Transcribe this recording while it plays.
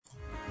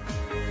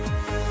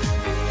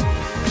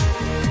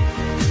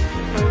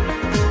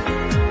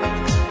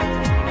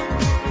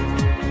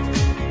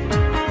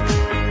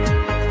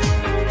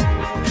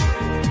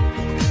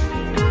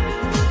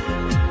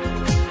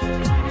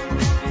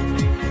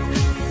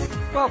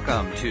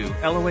Welcome to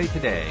LOA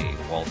Today.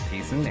 Walt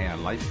Thiessen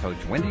and life coach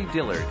Wendy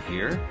Dillard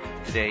here.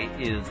 Today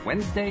is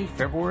Wednesday,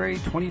 February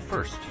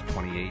 21st,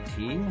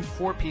 2018,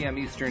 4 p.m.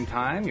 Eastern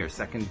Time, your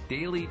second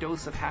daily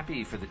dose of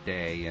happy for the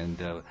day.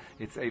 And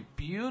it's a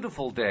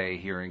beautiful day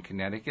here in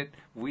Connecticut.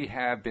 We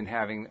have been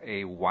having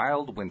a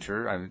wild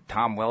winter.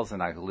 Tom Wells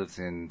and I, who lives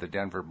in the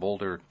Denver,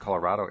 Boulder,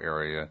 Colorado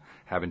area,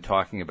 have been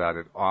talking about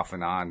it off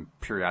and on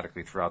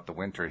periodically throughout the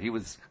winter. He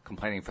was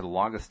complaining for the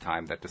longest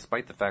time that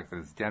despite the fact that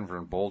it's Denver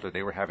and Boulder,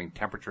 they were having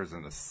temperatures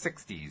in the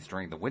 60s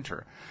during the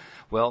winter.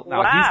 Well,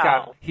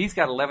 now he's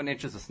got 11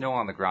 inches of snow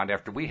on the ground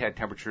after we had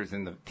temperatures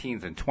in the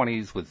teens and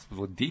 20s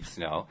with deep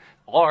snow.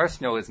 All our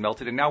snow is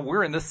melted, and now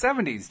we're in the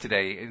 70s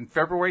today, in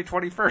February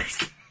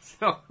 21st.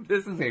 So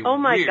this is a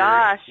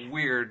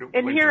weird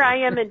And winter. Here I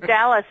am in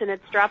Dallas, and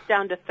it's dropped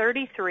down to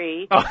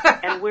 33,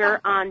 and we're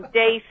on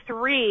day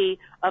 3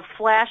 of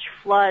flash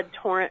flood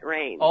torrent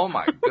rain. Oh,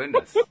 my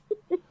goodness.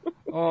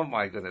 Oh,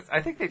 my goodness.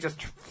 I think they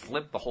just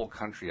flipped the whole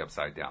country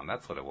upside down.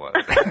 That's what it was.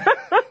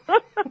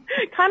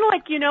 Kind of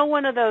like,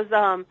 one of those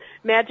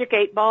magic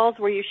 8 balls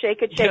where you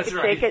shake it,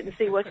 shake it, and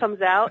see what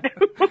comes out.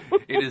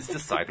 It is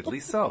decidedly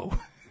so.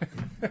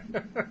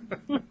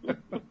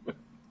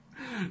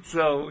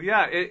 So,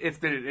 yeah, it's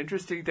been an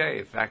interesting day.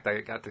 In fact,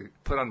 I got to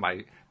put on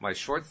my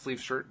short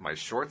sleeve shirt, my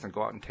shorts, and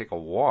go out and take a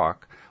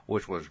walk,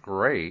 which was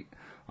great.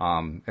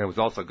 And it was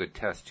also a good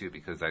test, too,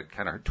 because I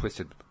kind of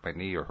twisted my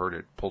knee or hurt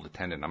it, pulled a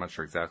tendon. I'm not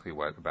sure exactly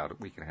what, about a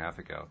week and a half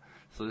ago.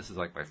 So this is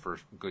like my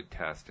first good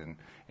test, and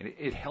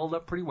it held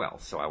up pretty well.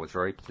 So I was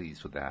very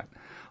pleased with that.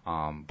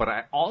 But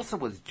I also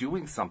was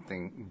doing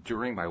something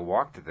during my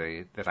walk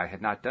today that I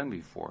had not done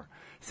before.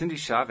 Cindy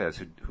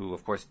Chavez, who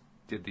of course,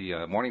 did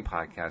the morning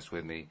podcast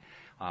with me,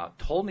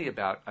 told me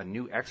about a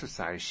new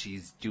exercise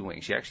she's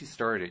doing. She actually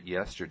started it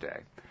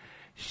yesterday.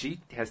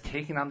 She has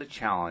taken on the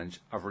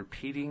challenge of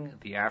repeating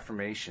the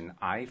affirmation,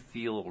 I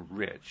feel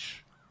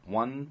rich,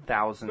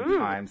 1,000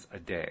 times a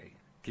day.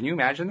 Can you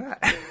imagine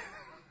that?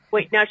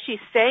 Wait, now she's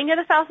saying it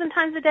 1,000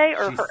 times a day,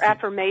 or her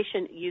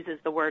affirmation uses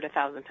the word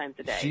 1,000 times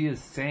a day? She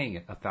is saying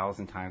it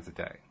 1,000 times a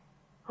day.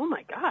 Oh,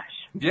 my gosh.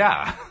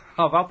 Yeah.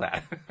 How about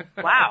that?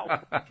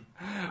 Wow.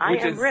 I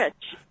am rich.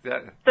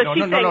 So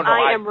she's saying,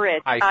 I am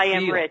rich. I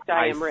am rich.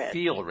 I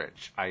feel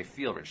rich. I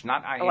feel rich.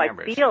 Not I am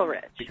rich. I feel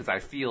rich. Because I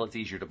feel it's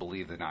easier to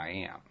believe than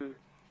I am.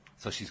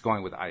 So she's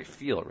going with I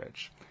feel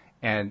rich.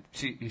 And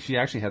she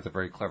actually has a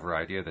very clever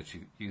idea that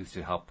she used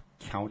to help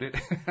count it.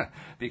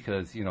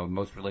 Because,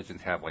 most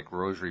religions have like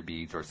rosary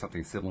beads or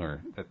something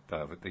similar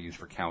that they use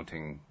for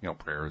counting,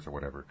 prayers or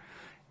whatever.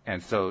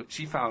 And so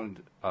she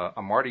found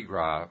a Mardi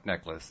Gras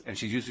necklace, and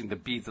she's using the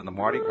beads on the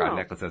Mardi Gras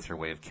necklace as her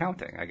way of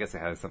counting. I guess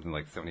it has something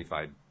like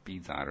 75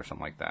 beads on it or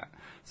something like that.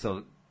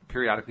 So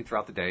periodically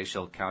throughout the day,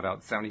 she'll count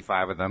out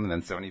 75 of them, and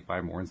then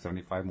 75 more and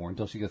 75 more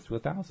until she gets to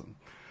 1,000.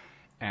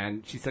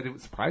 And she said it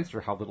surprised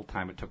her how little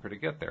time it took her to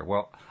get there.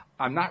 Well,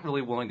 I'm not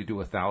really willing to do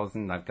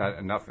 1,000. I've got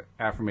enough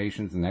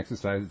affirmations and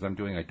exercises I'm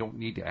doing. I don't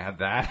need to add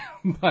that.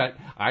 But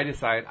I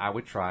decided I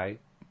would try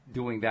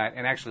doing that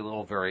and actually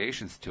little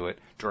variations to it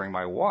during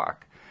my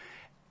walk.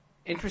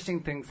 Interesting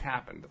things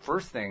happened. The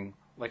first thing,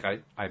 like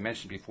I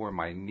mentioned before,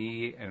 my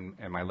knee and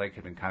my leg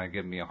had been kind of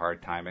giving me a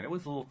hard time, and it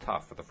was a little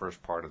tough for the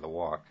first part of the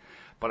walk.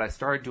 But I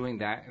started doing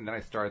that, and then I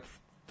started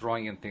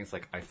throwing in things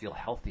like I feel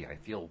healthy, I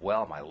feel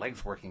well, my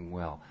leg's working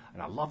well,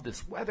 and I love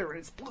this weather, and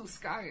it's blue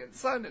sky and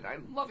sun, and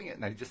I'm loving it.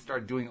 And I just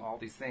started doing all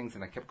these things,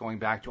 and I kept going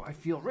back to I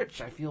feel rich,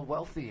 I feel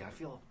wealthy, I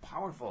feel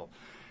powerful.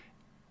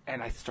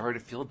 And I started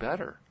to feel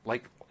better,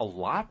 like a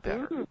lot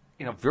better,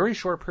 in a very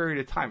short period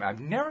of time.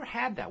 I've never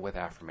had that with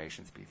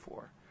affirmations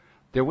before.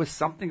 There was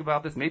something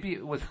about this. Maybe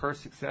it was her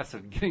success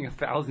of getting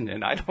 1,000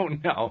 in. I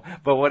don't know.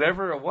 But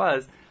whatever it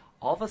was,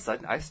 all of a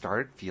sudden I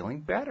started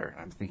feeling better.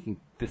 I'm thinking,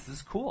 this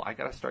is cool. I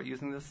got to start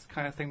using this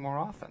kind of thing more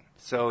often.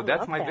 So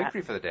that's my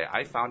victory for the day.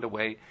 I found a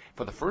way,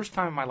 for the first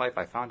time in my life,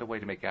 I found a way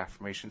to make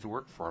affirmations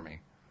work for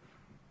me.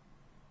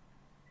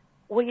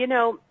 Well,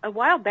 a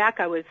while back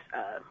I was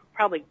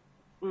probably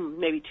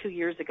maybe 2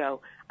 years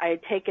ago, I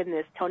had taken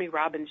this Tony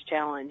Robbins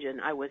challenge, and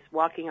I was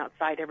walking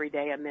outside every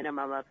day a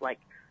minimum of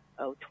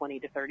 20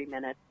 to 30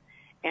 minutes.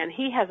 And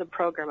he has a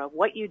program of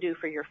what you do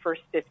for your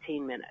first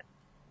 15 minutes.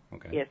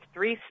 Okay. He has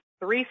three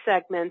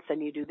segments,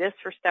 and you do this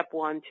for step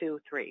 1, 2,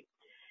 3.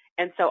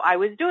 And so I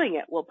was doing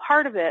it. Well,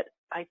 part of it,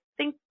 I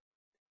think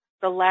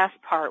the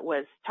last part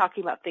was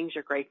talking about things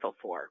you're grateful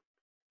for.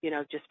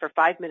 Just for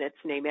 5 minutes,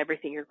 name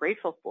everything you're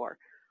grateful for.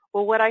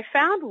 Well, what I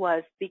found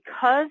was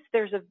because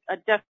there's a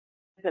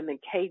rhythm and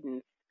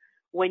cadence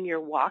when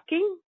you're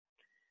walking,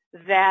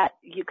 that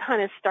you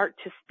kind of start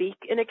to speak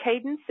in a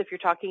cadence if you're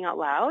talking out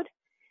loud.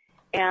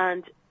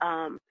 And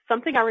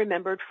something I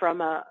remembered from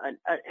an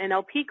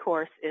NLP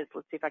course is,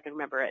 let's see if I can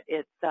remember it.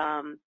 It's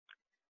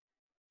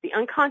the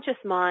unconscious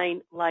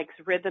mind likes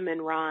rhythm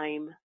and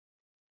rhyme.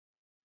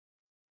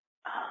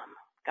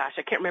 Gosh,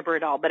 I can't remember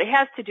it all, but it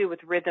has to do with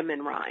rhythm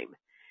and rhyme.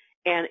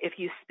 And if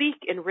you speak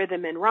in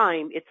rhythm and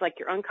rhyme, it's like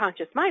your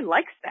unconscious mind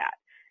likes that.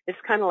 It's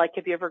kind of like,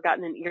 have you ever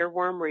gotten an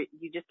earworm where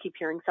you just keep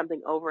hearing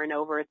something over and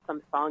over? It's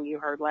some song you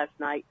heard last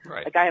night.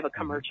 Right. Like I have a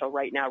commercial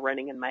right now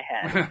running in my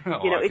head. Oh,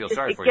 you know, I feel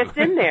sorry for gets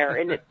you. in there,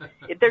 and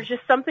there's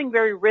just something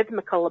very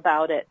rhythmical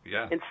about it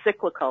and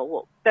cyclical.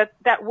 Well,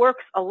 that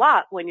works a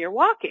lot when you're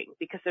walking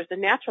because there's a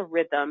natural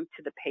rhythm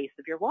to the pace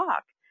of your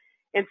walk.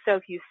 And so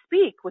if you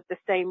speak with the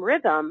same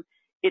rhythm,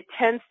 it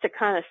tends to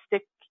kind of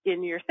stick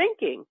in your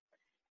thinking.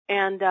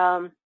 And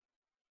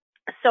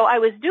so I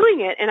was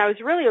doing it, and I was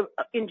really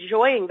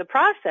enjoying the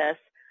process,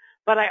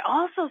 but I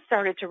also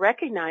started to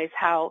recognize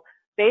how,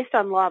 based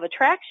on law of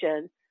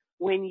attraction,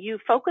 when you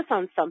focus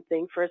on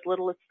something for as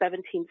little as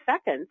 17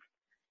 seconds,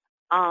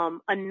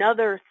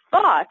 another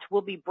thought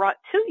will be brought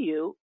to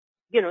you,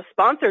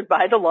 sponsored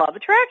by the law of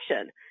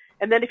attraction.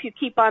 And then if you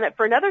keep on it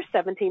for another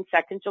 17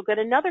 seconds, you'll get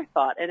another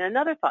thought and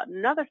another thought and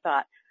another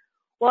thought.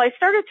 Well, I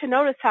started to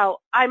notice how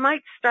I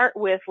might start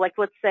with, like,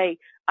 let's say,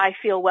 I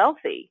feel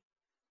wealthy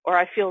or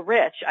I feel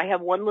rich. I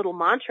have one little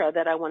mantra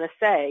that I want to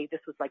say.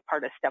 This was like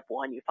part of step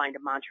 1. You find a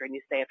mantra and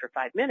you say it for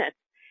 5 minutes.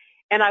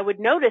 And I would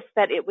notice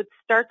that it would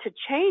start to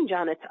change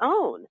on its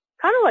own,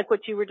 kind of like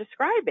what you were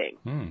describing.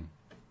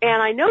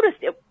 And I noticed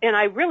it, and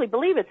I really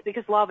believe it's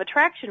because law of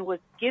attraction was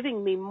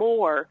giving me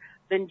more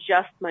than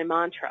just my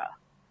mantra.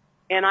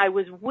 And I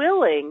was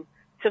willing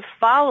to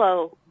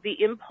follow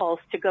the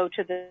impulse to go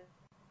to the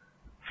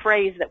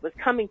phrase that was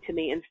coming to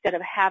me instead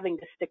of having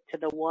to stick to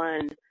the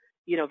one,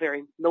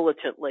 very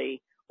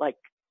militantly, like,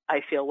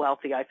 I feel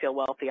wealthy, I feel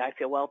wealthy, I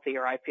feel wealthy,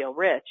 or I feel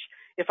rich.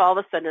 If all of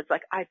a sudden it's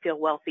like, I feel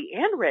wealthy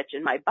and rich,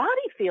 and my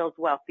body feels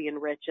wealthy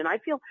and rich, and I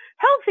feel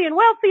healthy and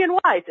wealthy and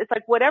wise. It's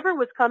like whatever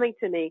was coming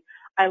to me,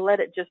 I let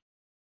it just,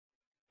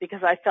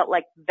 because I felt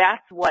like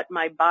that's what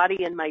my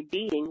body and my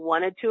being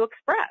wanted to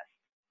express.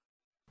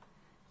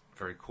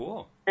 Very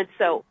cool. And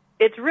so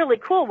it's really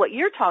cool what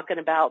you're talking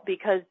about,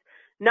 because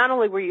not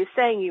only were you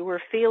saying you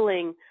were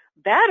feeling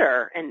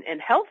better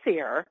and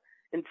healthier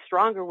and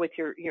stronger with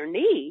your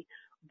knee,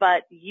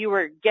 but you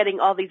were getting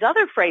all these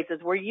other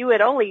phrases where you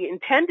had only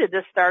intended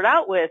to start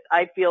out with,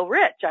 I feel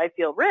rich,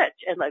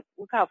 and like,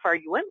 look how far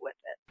you went with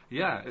it.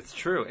 Yeah, it's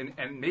true.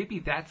 And maybe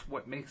that's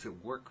what makes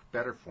it work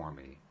better for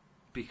me,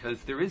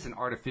 because there is an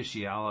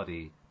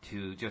artificiality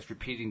to just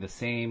repeating the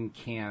same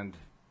canned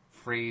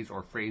phrase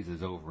or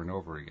phrases over and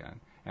over again.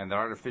 And the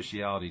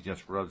artificiality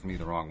just rubs me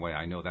the wrong way.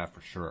 I know that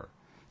for sure.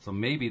 So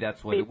maybe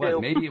that's what it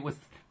was.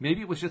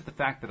 Maybe it was just the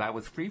fact that I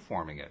was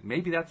free-forming it.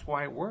 Maybe that's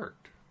why it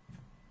worked.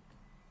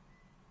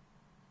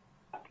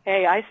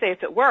 Hey, I say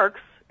if it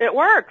works, it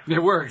works.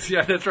 It works.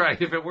 Yeah, that's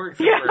right. If it works,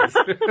 it works.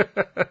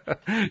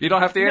 You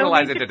don't have to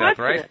analyze it to death,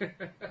 right?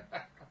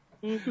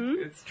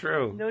 It's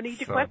true. No need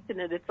to question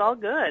it. It's all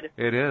good.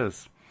 It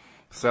is.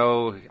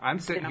 So I'm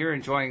sitting here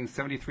enjoying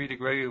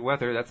 73-degree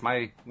weather. That's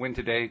my win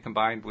today,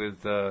 combined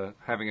with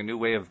having a new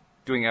way of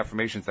doing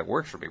affirmations that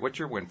works for me. What's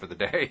your win for the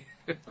day?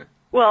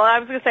 Well, I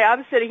was going to say,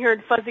 I'm sitting here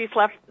in fuzzy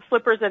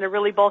slippers and a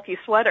really bulky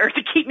sweater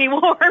to keep me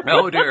warm.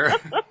 Oh, dear.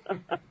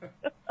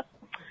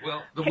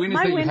 Well, the win is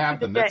that you have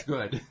them. That's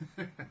good.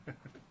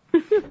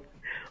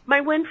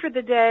 My win for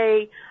the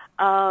day,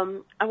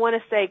 I want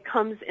to say,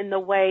 comes in the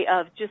way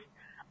of just,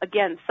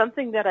 again,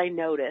 something that I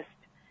noticed.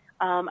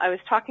 I was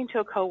talking to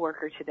a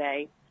coworker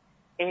today,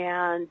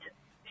 and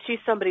she's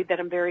somebody that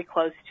I'm very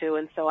close to,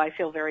 and so I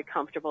feel very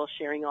comfortable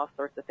sharing all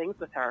sorts of things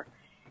with her.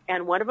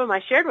 And one of them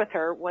I shared with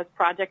her was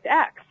Project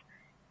X.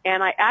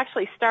 And I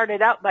actually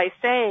started out by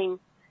saying,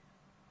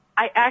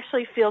 I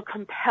actually feel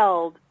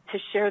compelled to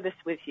share this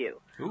with you.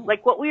 Ooh.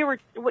 Like what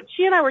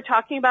she and I were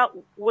talking about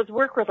was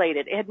work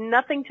related. It had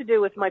nothing to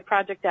do with my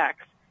Project X.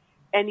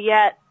 And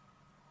yet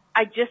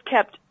I just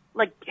kept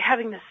like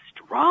having this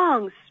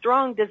strong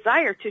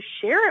desire to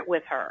share it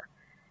with her.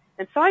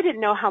 And so I didn't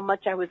know how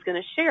much I was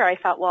going to share. I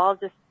thought, well, I'll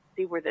just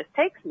see where this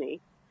takes me.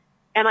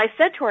 And I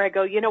said to her, I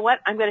go, you know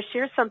what? I'm going to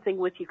share something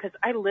with you because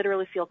I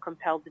literally feel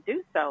compelled to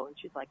do so. And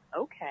she's like,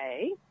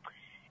 okay.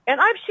 And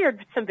I've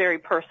shared some very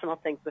personal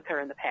things with her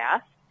in the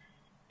past.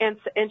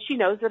 And she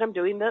knows that I'm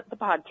doing the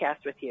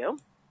podcast with you.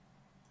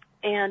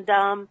 And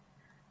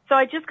so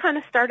I just kind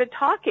of started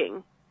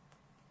talking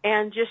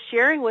and just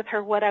sharing with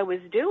her what I was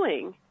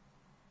doing.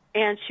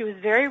 And she was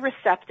very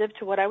receptive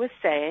to what I was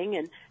saying.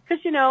 And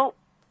because,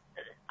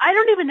 I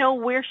don't even know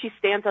where she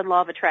stands on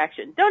law of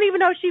attraction. Don't even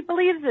know she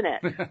believes in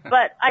it.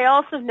 But I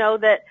also know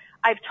that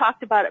I've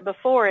talked about it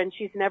before, and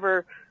she's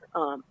never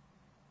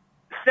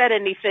said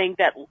anything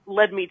that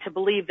led me to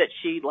believe that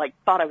she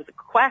thought I was a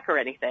quack or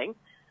anything.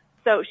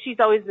 So she's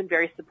always been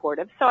very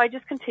supportive. So I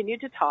just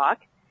continued to talk.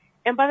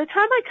 And by the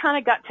time I kind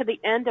of got to the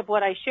end of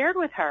what I shared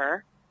with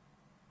her,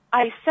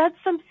 I said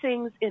some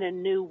things in a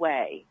new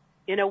way,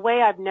 in a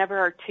way I've never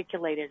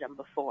articulated them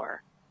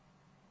before.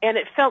 And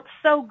it felt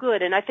so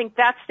good, and I think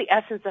that's the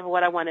essence of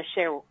what I want to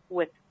share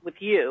with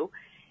you,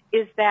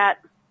 is that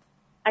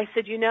I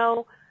said,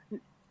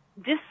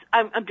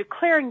 I'm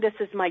declaring this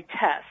as my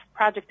test.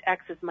 Project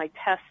X is my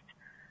test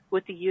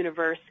with the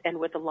universe and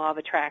with the law of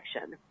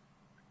attraction.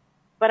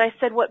 But I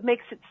said what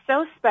makes it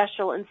so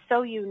special and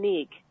so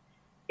unique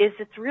is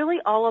it's really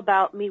all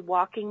about me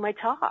walking my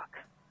talk.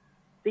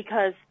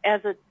 because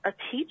as a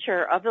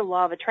teacher of the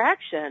law of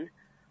attraction,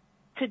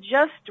 to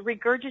just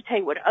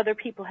regurgitate what other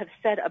people have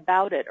said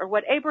about it or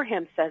what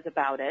Abraham says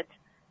about it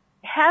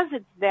has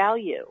its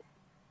value.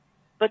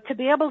 But to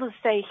be able to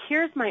say,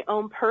 here's my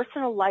own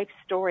personal life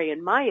story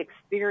and my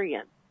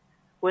experience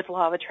with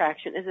law of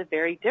attraction is a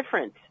very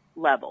different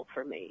level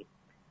for me.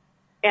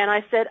 And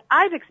I said,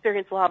 I've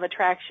experienced law of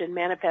attraction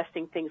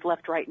manifesting things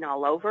left, right, and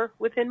all over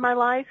within my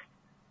life.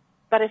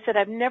 But I said,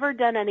 I've never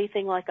done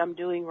anything like I'm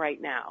doing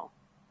right now.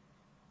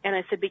 And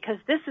I said, because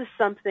this is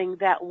something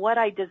that what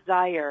I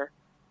desire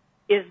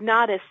is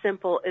not as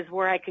simple as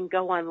where I can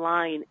go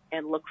online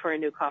and look for a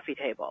new coffee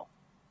table.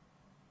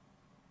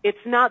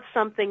 It's not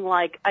something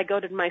like I go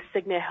to my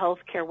Cigna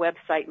Healthcare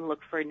website and look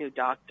for a new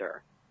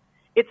doctor.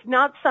 It's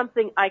not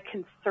something I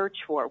can search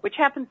for, which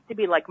happens to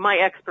be like my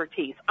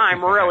expertise.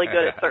 I'm really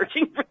good at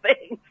searching for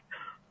things.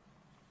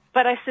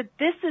 But I said,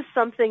 this is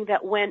something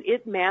that when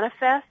it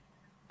manifests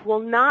will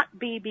not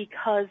be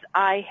because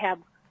I have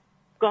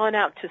gone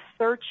out to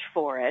search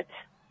for it.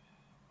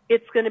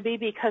 It's going to be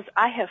because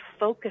I have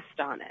focused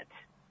on it.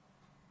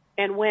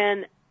 And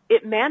when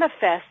it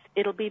manifests,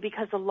 it'll be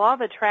because the law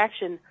of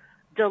attraction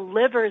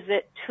delivers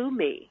it to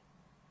me,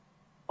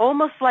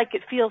 almost like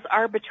it feels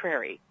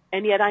arbitrary.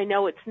 And yet I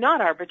know it's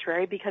not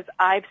arbitrary because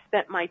I've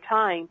spent my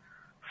time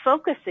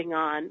focusing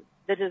on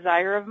the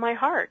desire of my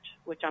heart,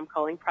 which I'm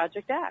calling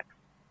Project X.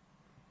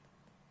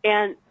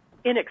 And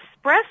in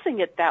expressing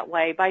it that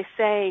way by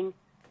saying,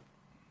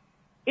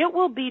 it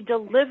will be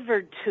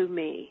delivered to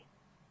me,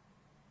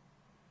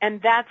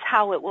 and that's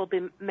how it will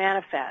be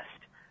manifest,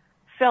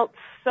 felt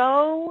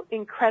so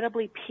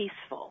incredibly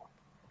peaceful.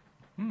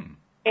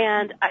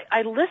 And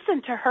I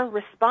listened to her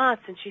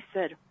response, and she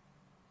said,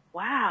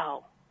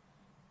 wow,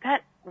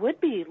 that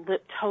would be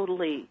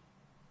totally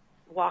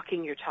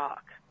walking your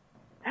talk.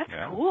 That's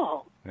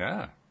cool.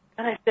 Yeah.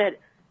 And I said,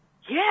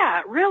 yeah,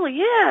 it really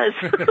is.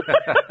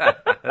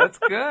 That's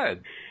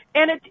good.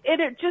 And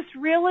it just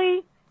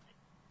really,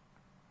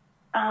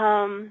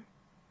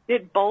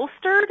 it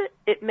bolstered,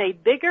 it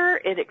made bigger,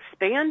 it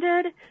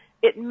expanded,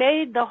 it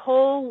made the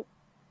whole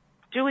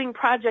doing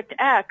Project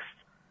X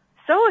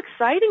so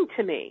exciting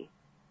to me.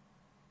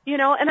 You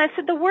know, and I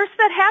said, the worst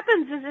that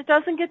happens is it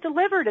doesn't get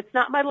delivered. It's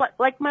not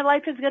like my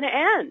life is going to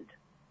end.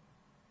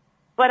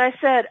 But I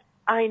said,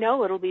 I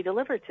know it'll be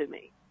delivered to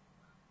me.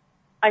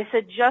 I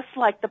said, just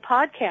like the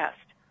podcast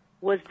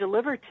was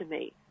delivered to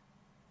me.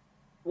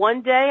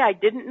 One day I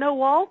didn't know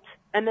Walt,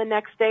 and the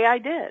next day I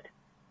did.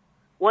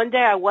 One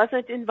day I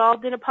wasn't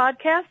involved in a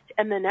podcast,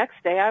 and the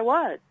next day I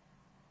was.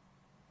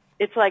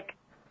 It's like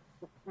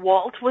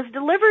Walt was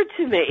delivered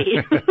to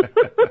me.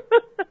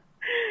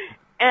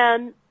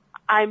 And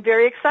I'm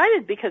very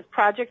excited because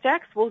Project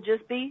X will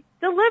just be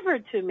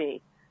delivered to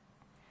me.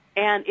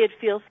 And it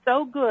feels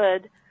so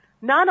good,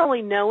 not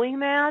only knowing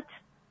that,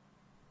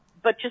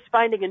 but just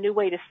finding a new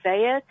way to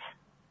say it.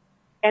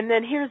 And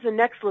then here's the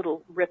next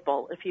little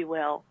ripple, if you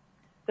will.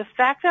 The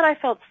fact that I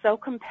felt so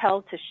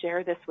compelled to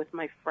share this with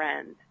my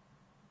friend,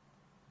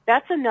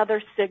 that's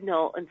another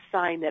signal and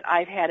sign that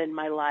I've had in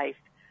my life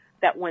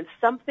that when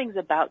something's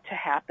about to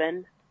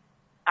happen,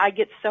 I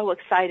get so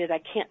excited I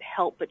can't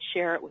help but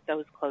share it with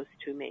those close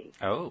to me.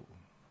 Oh.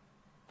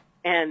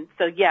 And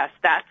so, yes,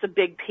 that's a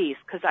big piece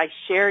because I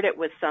shared it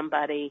with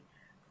somebody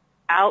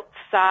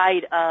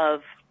outside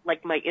of,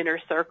 like, my inner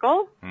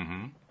circle,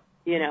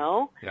 you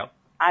know. Yep.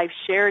 I've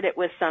shared it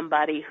with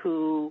somebody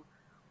who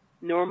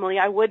normally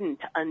I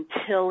wouldn't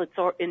until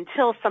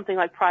something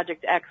like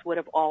Project X would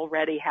have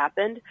already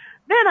happened.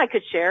 Then I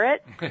could share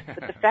it.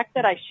 But the fact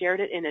that I shared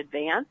it in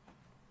advance,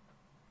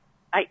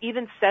 I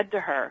even said to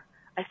her,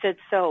 I said,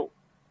 so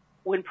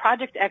when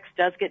Project X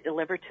does get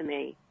delivered to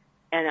me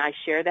and I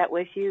share that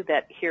with you,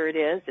 that here it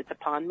is, it's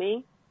upon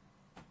me,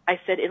 I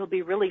said, it'll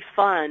be really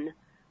fun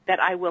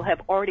that I will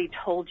have already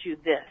told you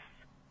this,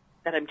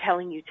 that I'm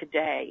telling you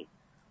today,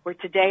 where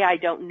today I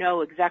don't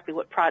know exactly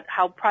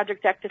how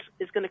Project X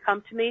is going to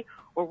come to me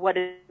or what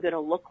it's going to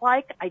look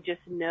like. I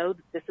just know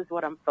that this is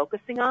what I'm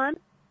focusing on.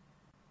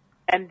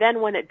 And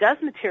then when it does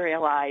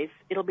materialize,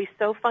 it'll be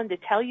so fun to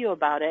tell you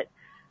about it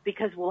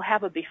because we'll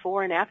have a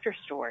before and after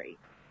story.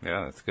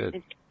 Yeah, that's good.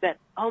 And she said,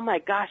 oh, my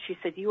gosh, she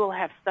said, you will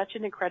have such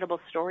an incredible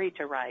story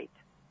to write.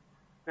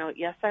 No,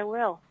 yes, I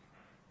will.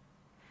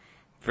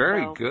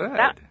 Very good.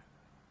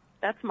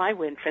 That's my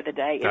win for the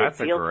day. That's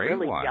it feels a great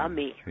really one.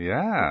 yummy.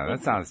 Yeah,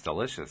 that sounds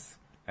delicious.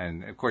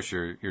 And, of course,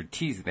 you're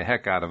teasing the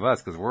heck out of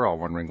us because we're all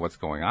wondering what's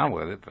going on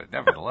with it, but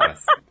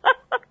nevertheless.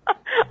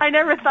 I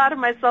never thought of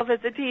myself as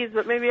a tease,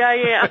 but maybe I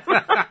am.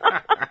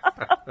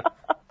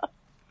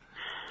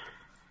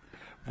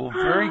 Well,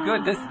 very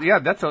good.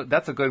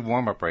 That's a good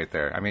warm up right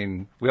there. I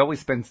mean, we always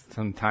spend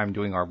some time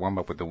doing our warm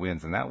up with the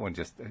winds, and that one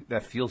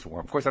that feels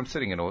warm. Of course, I'm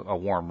sitting in a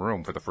warm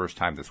room for the first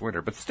time this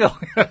winter, but still.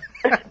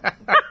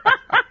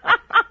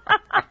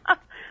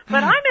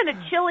 But I'm in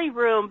a chilly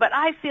room, but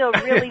I feel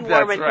really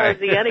warm and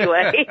cozy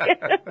anyway.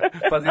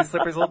 Fuzzy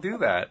slippers will do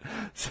that.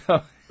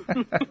 So.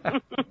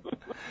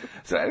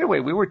 So anyway,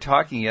 we were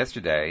talking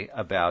yesterday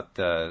about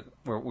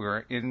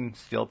we're in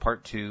still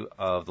part 2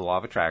 of the law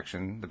of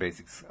attraction, the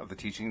basics of the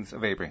teachings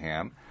of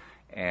Abraham,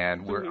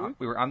 and we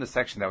were on the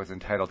section that was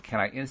entitled "Can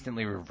I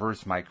Instantly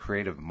Reverse My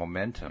Creative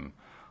Momentum?"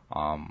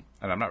 And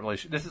I'm not really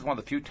sure. This is one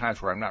of the few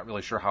times where I'm not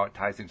really sure how it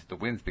ties into the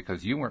winds,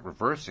 because you weren't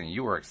reversing,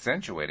 you were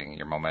accentuating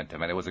your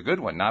momentum, and it was a good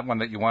one, not one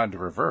that you wanted to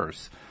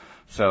reverse.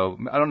 So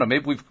I don't know.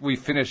 Maybe we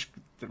finished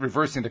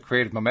reversing the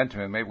creative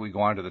momentum, and maybe we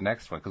go on to the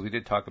next one, because we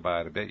did talk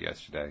about it a bit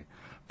yesterday.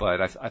 But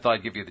I thought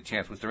I'd give you the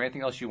chance. Was there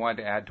anything else you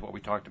wanted to add to what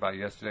we talked about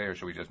yesterday, or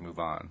should we just move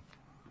on?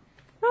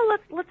 Well,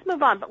 let's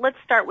move on. But let's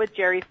start with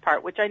Jerry's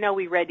part, which I know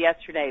we read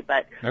yesterday,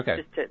 but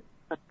okay.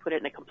 Let's put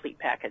it in a complete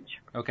package.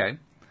 Okay.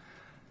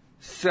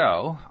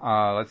 So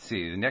let's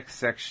see. The next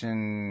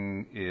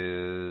section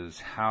is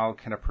how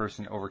can a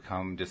person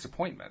overcome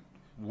disappointment,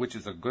 which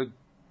is a good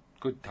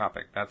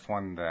topic. That's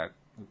one that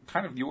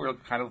you were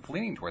kind of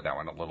leaning toward that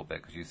one a little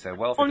bit, because you said,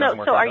 well, if it doesn't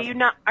work. So are you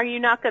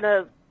not going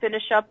to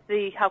finish up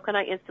the how can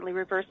I instantly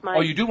reverse my?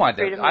 Oh, you do want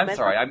that. I'm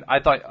sorry. I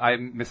thought I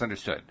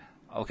misunderstood.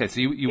 Okay, so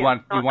you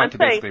want to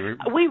basically.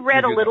 We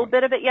read a little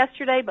bit of it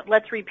yesterday, but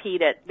let's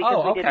repeat it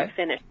because we didn't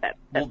finish that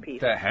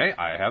piece. Hey,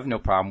 I have no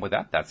problem with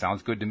that. That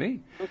sounds good to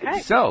me.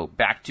 Okay. So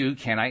back to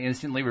can I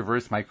instantly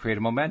reverse my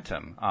creative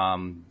momentum?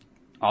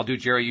 I'll do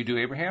Jerry. You do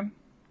Abraham.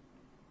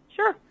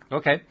 Sure.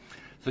 Okay.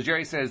 So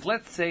Jerry says,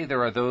 let's say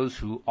there are those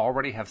who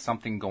already have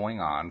something going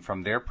on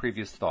from their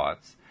previous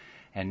thoughts,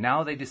 and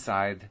now they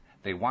decide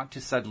they want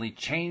to suddenly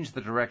change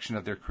the direction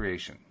of their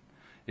creation.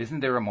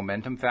 Isn't there a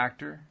momentum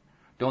factor?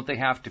 Don't they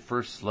have to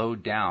first slow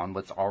down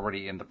what's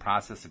already in the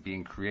process of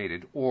being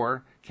created,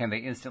 or can they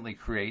instantly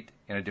create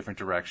in a different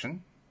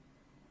direction?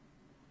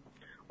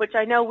 Which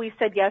I know we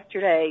said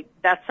yesterday,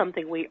 that's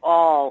something we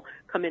all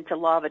come into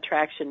law of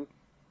attraction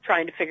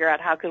trying to figure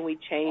out how can we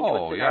change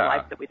what's in our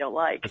life that we don't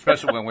like.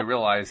 Especially when we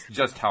realize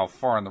just how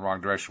far in the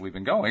wrong direction we've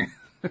been going.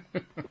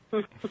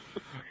 Oh,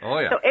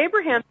 yeah. So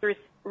Abraham's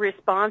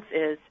response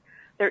is,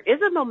 there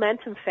is a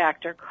momentum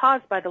factor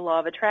caused by the law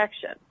of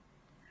attraction.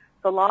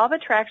 The law of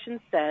attraction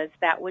says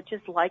that which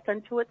is like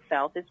unto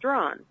itself is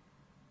drawn.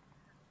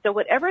 So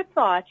whatever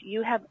thought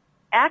you have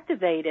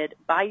activated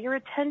by your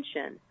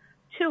attention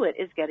to it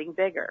is getting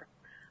bigger.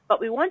 But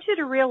we want you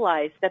to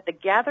realize that the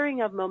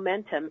gathering of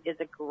momentum is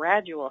a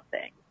gradual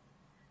thing.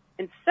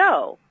 And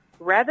so,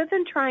 rather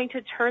than trying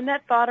to turn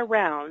that thought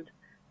around,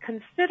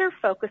 consider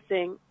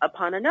focusing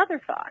upon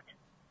another thought.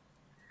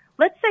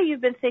 Let's say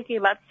you've been thinking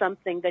about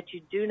something that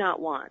you do not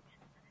want,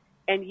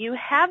 and you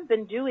have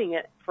been doing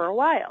it for a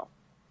while.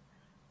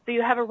 So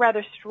you have a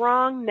rather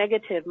strong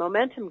negative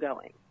momentum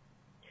going.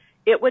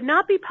 It would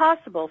not be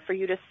possible for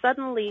you to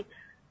suddenly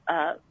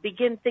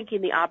begin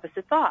thinking the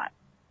opposite thought.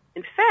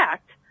 In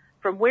fact,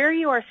 from where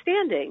you are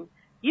standing,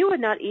 you would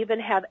not even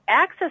have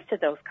access to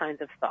those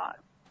kinds of thoughts.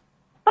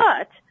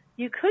 But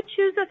you could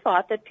choose a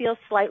thought that feels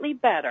slightly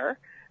better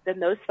than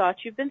those thoughts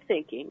you've been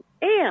thinking,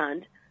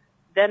 and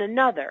then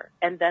another,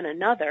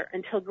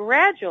 until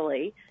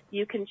gradually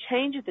you can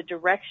change the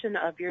direction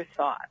of your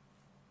thought.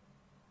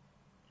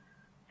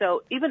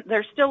 So even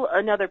there's still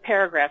another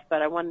paragraph,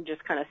 but I want to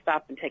just kind of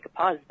stop and take a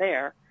pause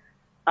there.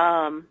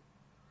 I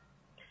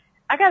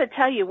got to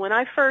tell you, when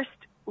I first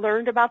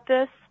learned about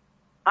this,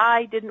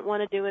 I didn't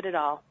want to do it at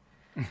all.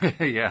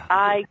 Yeah.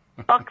 I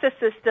bucked the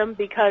system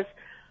because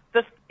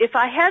if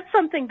I had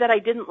something that I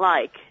didn't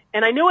like,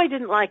 and I knew I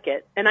didn't like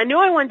it, and I knew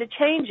I wanted to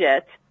change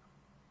it,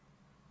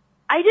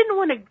 I didn't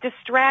want to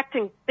distract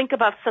and think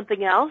about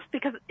something else,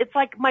 because it's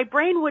like my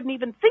brain wouldn't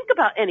even think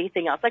about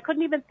anything else. I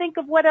couldn't even think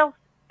of what else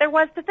there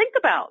was to think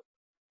about,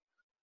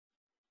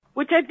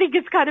 which I think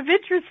is kind of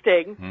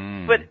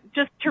interesting. But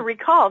just to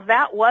recall,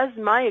 that was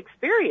my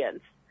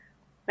experience.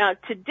 Now,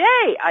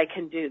 today I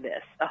can do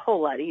this a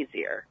whole lot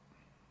easier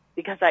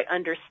because I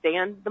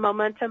understand the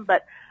momentum.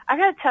 But I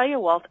got to tell you,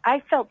 Walt,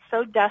 I felt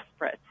so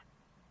desperate,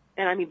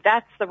 and I mean,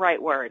 that's the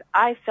right word.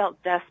 I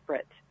felt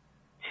desperate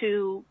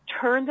to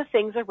turn the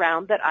things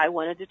around that I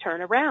wanted to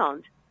turn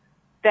around,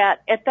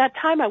 that at that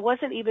time I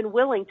wasn't even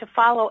willing to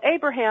follow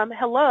Abraham,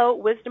 hello,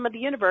 wisdom of the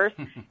universe,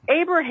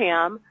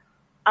 Abraham,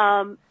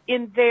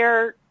 in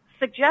their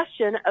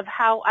suggestion of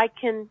how I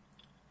can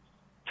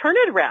turn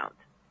it around,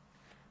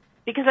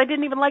 because I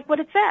didn't even like what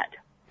it said.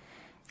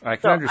 I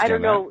can understand I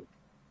don't know.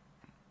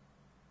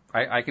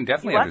 I can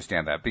definitely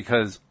understand that,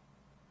 because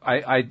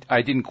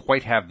I didn't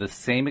quite have the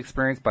same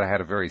experience, but I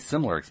had a very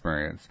similar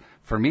experience.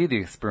 For me, the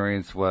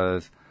experience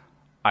was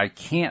I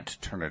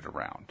can't turn it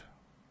around.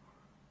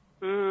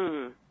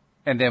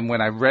 And then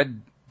when I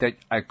read that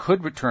I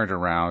could turn it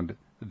around,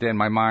 then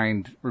my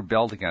mind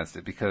rebelled against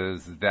it,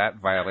 because that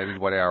violated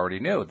what I already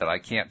knew, that I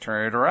can't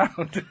turn it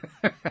around.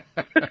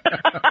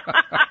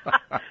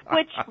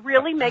 Which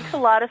really makes a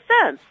lot of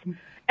sense.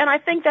 And I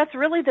think that's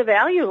really the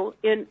value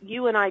in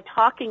you and I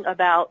talking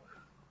about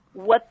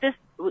what this,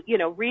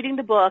 reading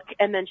the book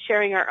and then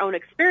sharing our own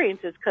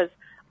experiences, because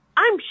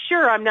I'm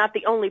sure I'm not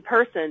the only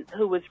person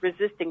who was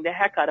resisting the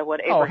heck out of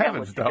what Abraham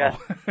was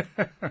suggesting.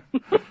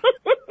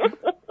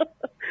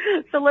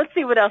 So let's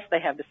see what else they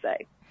have to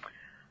say.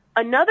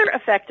 Another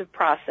effective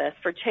process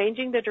for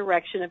changing the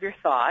direction of your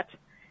thought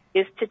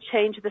is to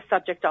change the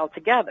subject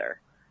altogether,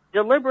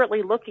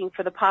 deliberately looking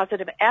for the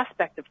positive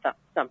aspect of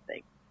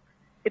something.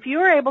 If you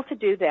are able to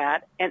do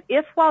that, and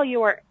if while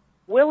you are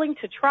willing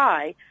to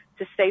try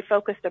to stay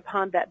focused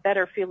upon that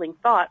better feeling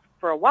thought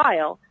for a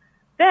while,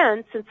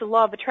 then, since the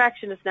law of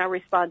attraction is now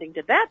responding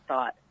to that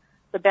thought,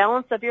 the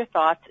balance of your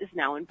thoughts is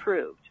now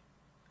improved.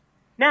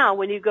 Now,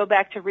 when you go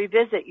back to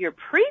revisit your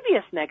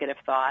previous negative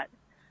thought,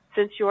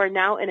 since you are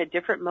now in a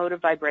different mode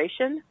of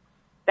vibration,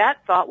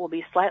 that thought will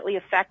be slightly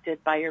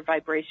affected by your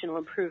vibrational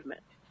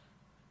improvement.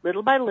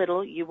 Little by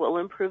little, you will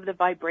improve the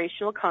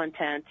vibrational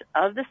content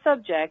of the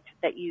subject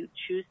that you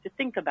choose to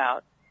think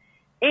about,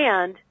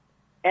 and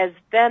as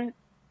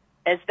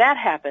that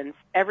happens,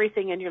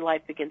 everything in your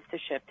life begins to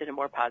shift in a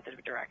more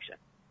positive direction.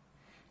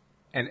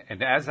 And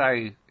as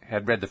I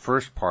had read the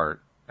first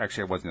part,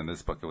 actually it wasn't in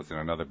this book, it was in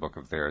another book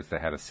of theirs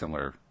that had a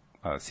similar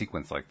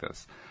sequence like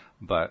this.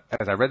 But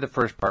as I read the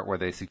first part where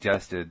they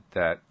suggested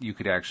that you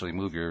could actually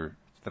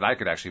that I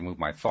could actually move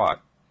my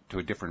thought to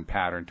a different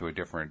pattern, to a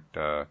different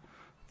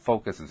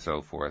focus and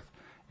so forth,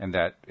 and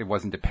that it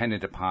wasn't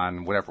dependent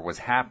upon whatever was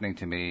happening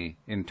to me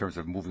in terms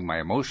of moving my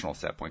emotional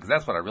set point, because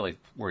that's what I really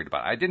worried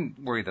about. I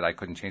didn't worry that I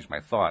couldn't change my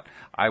thought.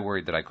 I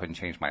worried that I couldn't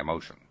change my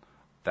emotion,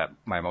 that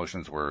my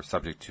emotions were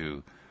subject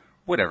to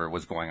whatever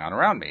was going on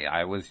around me.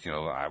 I was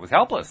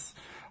helpless.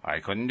 I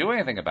couldn't do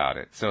anything about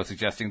it. So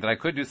suggesting that I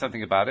could do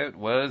something about it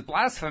was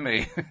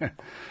blasphemy.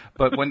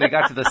 But when they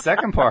got to the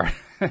second part,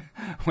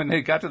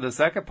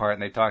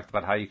 and they talked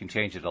about how you can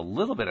change it a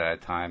little bit at a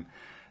time,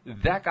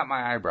 that got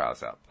my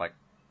eyebrows up. Like,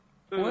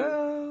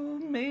 well,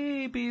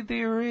 maybe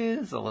there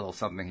is a little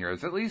something here.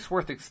 It's at least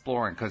worth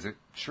exploring, because it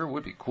sure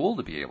would be cool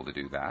to be able to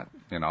do that.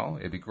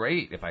 It'd be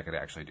great if I could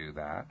actually do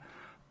that.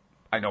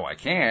 I know I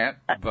can't,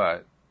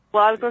 but...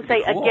 Well, I was going to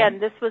say, cool.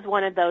 Again, this was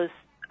one of those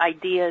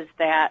ideas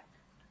that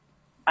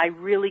I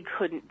really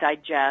couldn't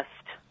digest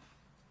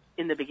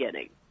in the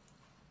beginning,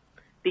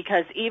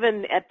 because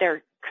even at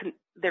their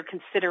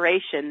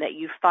consideration that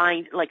you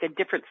find like a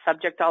different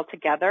subject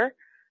altogether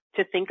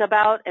to think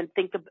about and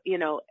think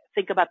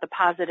about the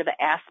positive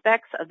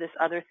aspects of this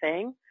other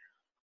thing,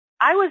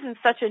 I was in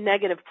such a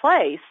negative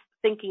place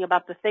thinking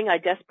about the thing I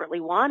desperately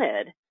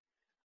wanted.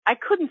 I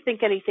couldn't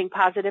think anything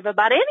positive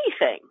about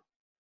anything.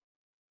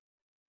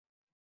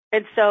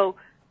 And so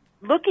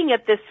looking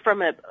at this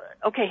from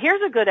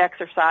here's a good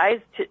exercise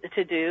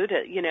to do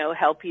to,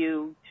 help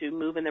you to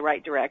move in the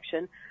right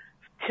direction,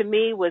 to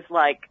me was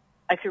like,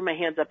 I threw my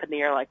hands up in the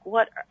air like,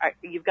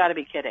 you've got to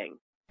be kidding.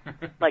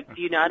 Like,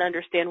 do you not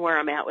understand where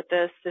I'm at with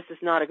this? This is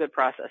not a good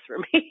process for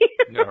me.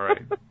 Yeah,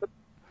 right.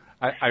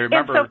 I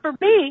remember. And so for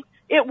me,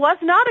 it was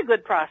not a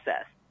good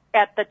process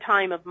at the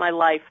time of my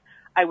life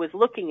I was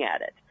looking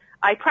at it.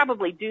 I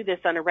probably do this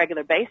on a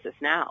regular basis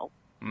now.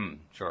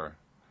 Sure.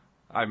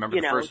 I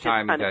remember the first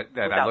time that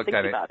I looked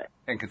at it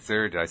and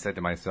considered it, I said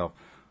to myself,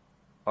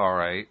 all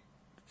right,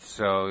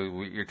 so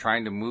you're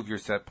trying to move your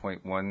set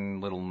point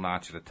one little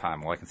notch at a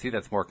time. Well, I can see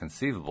that's more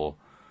conceivable,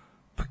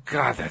 but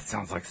God, that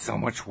sounds like so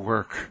much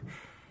work.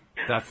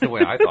 That's the way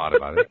I thought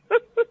about it.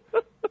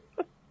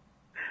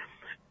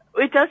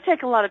 It does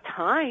take a lot of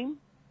time.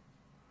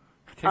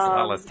 It takes a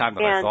lot less time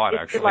than I thought,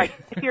 actually. Like,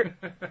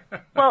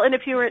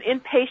 if you're an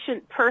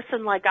impatient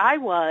person like I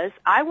was,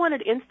 I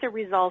wanted instant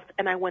results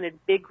and I wanted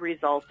big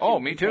results. Oh,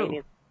 me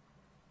too.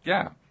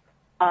 Yeah.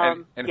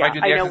 And if I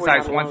do the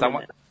exercise once,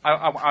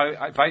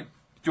 if I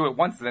do it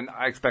once, then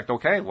I expect,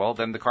 okay, well,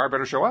 then the car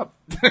better show up.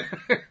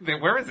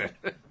 Then where is it?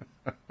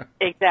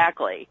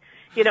 Exactly.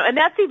 And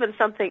that's even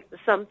something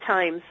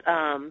sometimes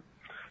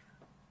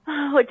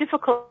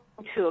difficult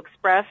to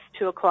express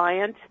to a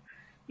client,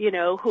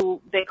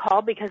 who they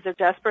call because they're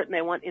desperate and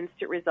they want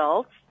instant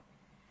results.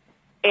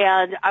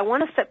 And I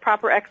want to set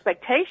proper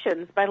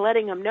expectations by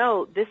letting them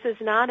know this is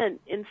not an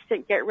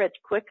instant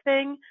get-rich-quick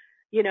thing.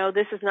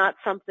 This is not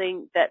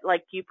something that,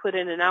 like, you put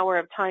in an hour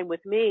of time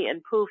with me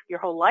and poof, your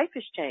whole life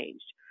has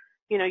changed.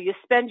 You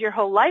spend your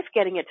whole life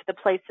getting it to the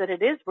place that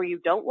it is where you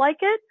don't like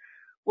it.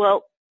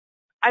 Well,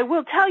 I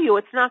will tell you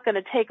it's not going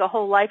to take a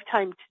whole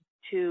lifetime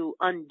to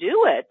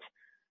undo it,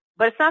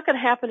 but it's not going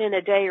to happen in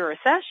a day or a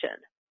session.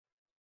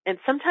 And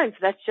sometimes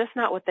that's just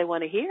not what they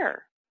want to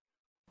hear.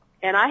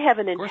 And I have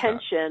an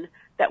intention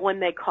that when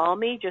they call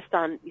me just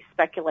on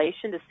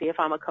speculation to see if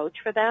I'm a coach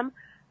for them,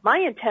 my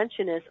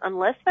intention is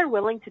unless they're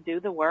willing to do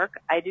the work,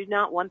 I do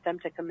not want them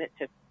to commit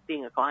to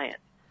being a client.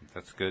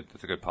 That's good.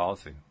 That's a good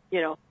policy.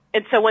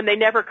 And so when they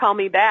never call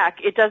me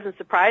back, it doesn't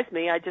surprise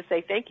me. I just say,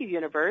 thank you,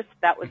 universe.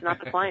 That was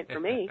not the client for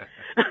me.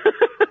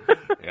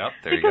 Yep,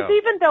 there you go. Because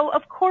even though,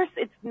 of course,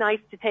 it's nice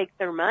to take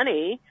their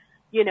money,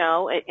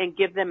 and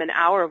give them an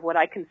hour of what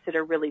I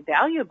consider really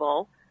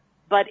valuable,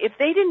 but if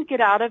they didn't get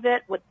out of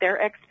it what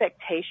their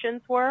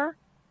expectations were,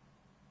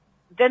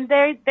 then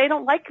they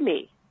don't like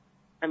me.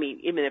 I mean,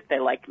 even if they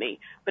like me.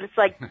 But it's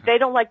like they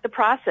don't like the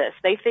process.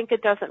 They think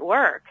it doesn't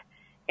work.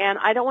 And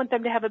I don't want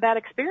them to have a bad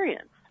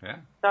experience. Yeah,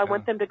 so I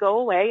want them to go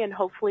away and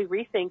hopefully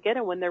rethink it.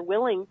 And when they're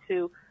willing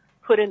to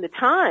put in the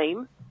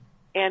time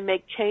and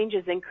make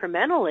changes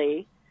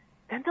incrementally,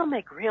 then they'll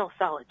make real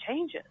solid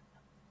changes.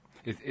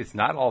 It's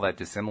not all that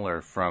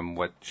dissimilar from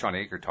what Sean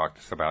Aker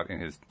talks about in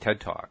his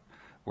TED Talk,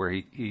 where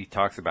he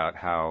talks about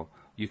how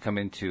you come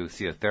in to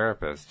see a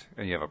therapist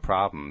and you have a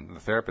problem. The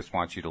therapist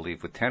wants you to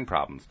leave with 10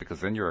 problems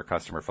because then you're a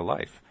customer for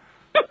life.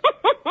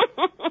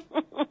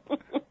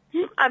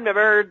 I've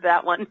never heard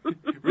that one.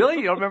 Really?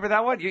 You don't remember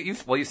that one?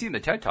 You've seen the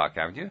TED Talk,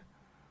 haven't you?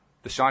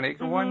 The Sean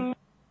Aker one?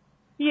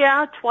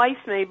 Yeah, twice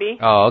maybe.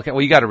 Oh, okay.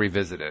 Well, you got to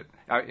revisit it.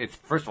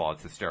 First of all,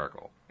 it's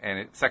hysterical.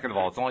 And second of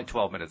all, it's only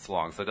 12 minutes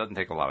long, so it doesn't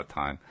take a lot of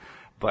time.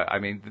 But, I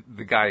mean,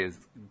 the guy is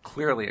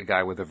clearly a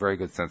guy with a very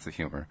good sense of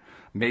humor.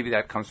 Maybe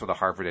that comes from a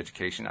Harvard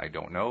education. I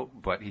don't know.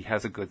 But he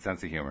has a good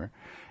sense of humor.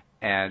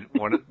 And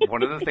one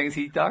of the things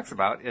he talks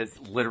about is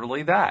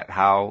literally that,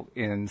 how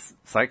in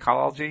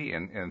psychology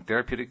and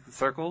therapeutic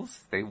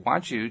circles, they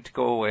want you to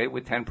go away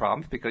with 10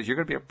 problems because you're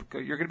going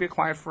to be a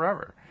client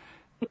forever.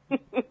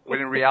 When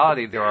in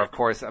reality, there are, of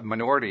course, a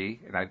minority,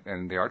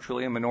 and they are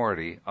truly a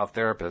minority of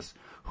therapists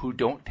who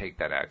don't take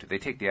that attitude. They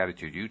take the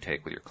attitude you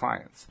take with your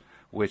clients,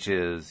 which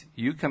is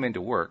you come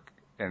into work,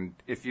 and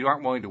if you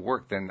aren't willing to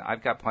work, then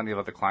I've got plenty of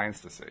other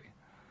clients to see.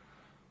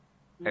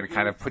 And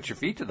kind of put your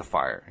feet to the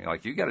fire.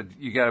 Like you got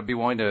to be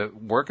willing to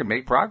work and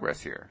make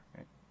progress here.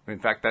 In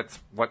fact, that's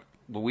what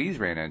Louise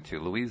ran into.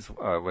 Louise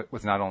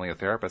was not only a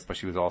therapist, but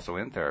she was also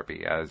in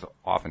therapy, as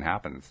often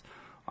happens.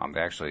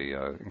 They actually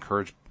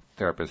encourage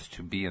therapists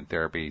to be in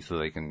therapy so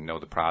they can know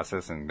the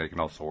process and they can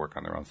also work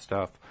on their own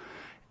stuff.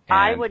 And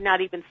I would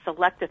not even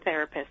select a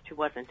therapist who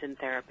wasn't in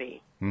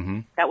therapy. Mm-hmm.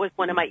 That was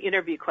one of my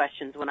interview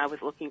questions when I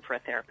was looking for a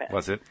therapist.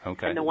 Was it?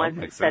 Okay. And the ones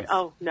that said,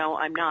 "Oh, no,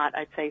 I'm not,"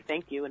 I'd say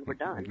thank you and we're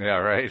done. Yeah,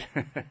 right.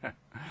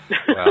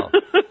 Well,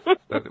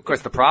 of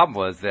course, the problem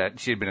was that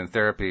she had been in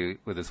therapy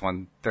with this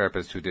one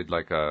therapist who did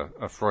like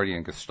a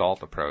Freudian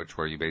Gestalt approach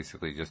where you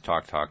basically just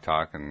talk,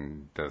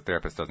 and the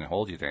therapist doesn't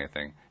hold you to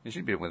anything. And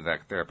she'd been with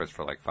that therapist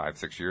for like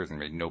 5-6 years and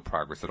made no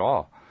progress at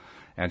all.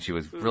 And she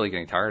was really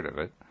getting tired of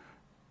it.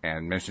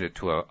 And mentioned it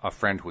to a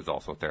friend who was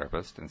also a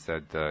therapist and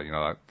said,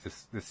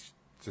 this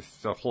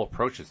whole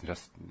approach is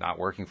just not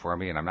working for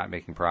me and I'm not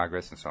making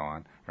progress and so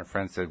on. Her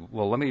friend said,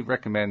 well, let me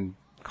recommend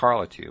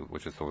Carla to you,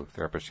 which is the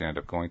therapist she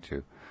ended up going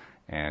to.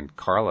 And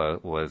Carla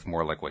was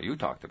more like what you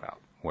talked about,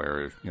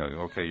 where,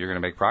 okay, you're going to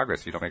make progress.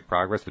 If you don't make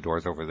progress, the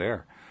door's over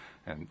there.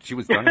 And she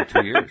was done in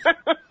 2 years.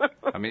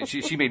 I mean,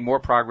 she made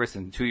more progress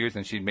in 2 years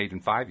than she'd made in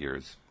 5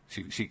 years.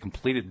 She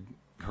completed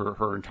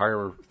her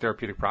entire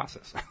therapeutic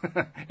process,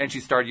 and she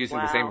started using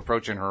the same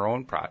approach in her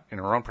own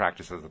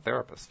practice as a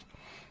therapist.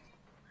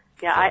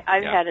 Yeah, so,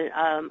 I've had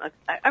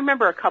I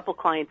remember a couple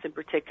clients in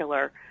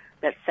particular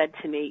that said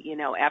to me,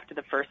 after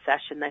the first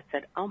session, they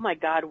said, "Oh my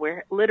God,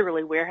 where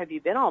have you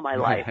been all my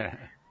life?"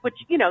 Which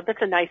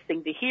that's a nice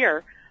thing to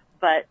hear,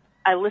 but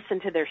I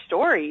listened to their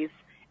stories,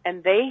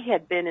 and they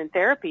had been in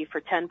therapy for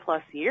 10+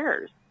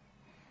 years.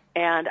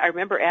 And I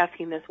remember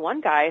asking this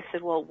one guy, I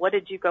said, well, what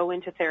did you go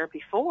into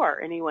therapy for?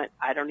 And he went,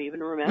 I don't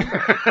even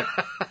remember.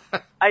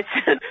 I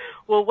said,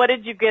 well, what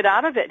did you get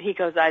out of it? He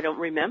goes, I don't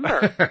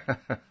remember.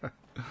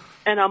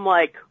 And I'm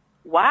like,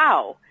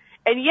 wow.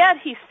 And yet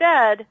he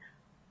said,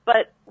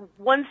 but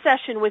one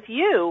session with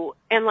you,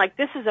 and like,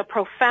 this is a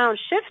profound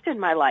shift in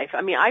my life. I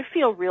mean, I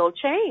feel real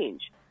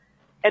change.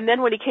 And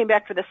then when he came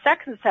back for the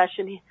second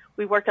session,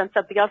 we worked on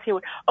something else. He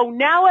went, oh,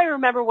 now I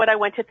remember what I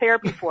went to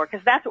therapy for,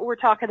 because that's what we're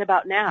talking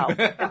about now.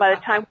 And by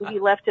the time he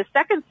left his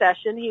second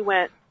session, he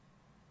went,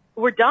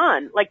 we're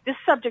done. Like, this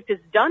subject is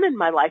done in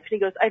my life. And he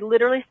goes, I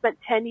literally spent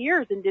 10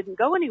 years and didn't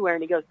go anywhere.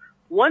 And he goes,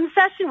 one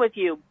session with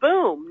you,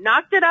 boom,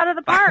 knocked it out of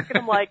the park. And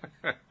I'm like,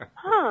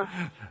 huh.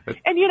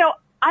 And,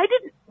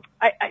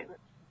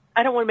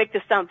 I don't want to make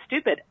this sound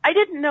stupid. I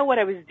didn't know what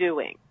I was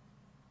doing,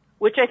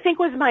 which I think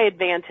was my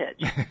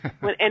advantage.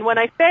 When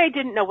I say I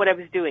didn't know what I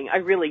was doing, I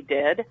really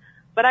did.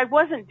 But I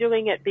wasn't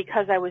doing it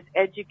because I was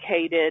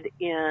educated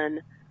in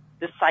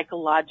the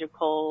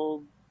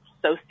psychological,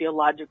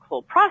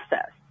 sociological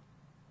process.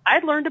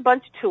 I'd learned a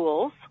bunch of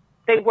tools.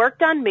 They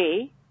worked on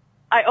me.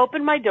 I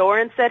opened my door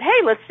and said,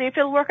 hey, let's see if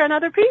it'll work on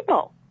other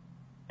people.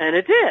 And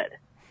it did.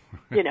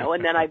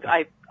 And then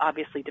I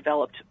obviously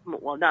developed,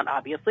 well, not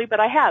obviously,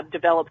 but I have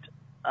developed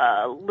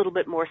a little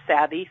bit more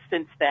savvy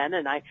since then,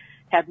 and I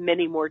have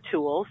many more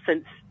tools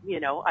since,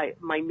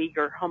 my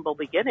meager, humble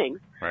beginnings.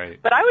 Right.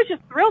 But I was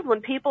just thrilled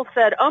when people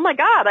said, oh, my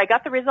God, I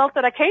got the result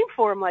that I came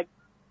for. I'm like,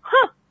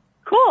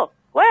 cool,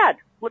 glad.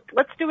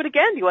 Let's do it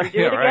again. Do you want to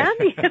do it again?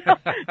 Right.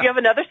 Do you have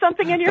another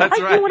something in your life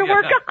you want to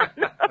work on?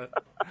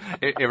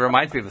 It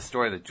reminds me of the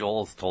story that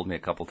Joel's told me a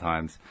couple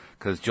times,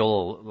 because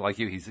Joel, like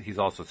you, he's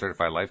also a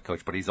certified life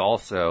coach, but he's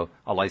also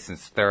a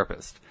licensed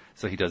therapist.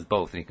 So he does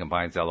both, and he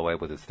combines LOA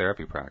with his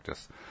therapy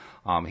practice.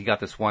 He got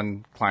this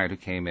one client who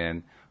came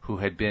in who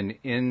had been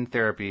in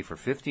therapy for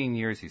 15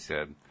 years, he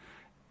said,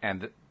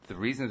 and the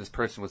reason this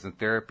person was in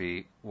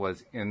therapy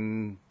was,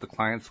 in the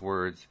client's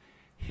words,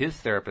 his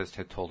therapist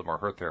had told him, or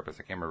her therapist,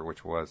 I can't remember which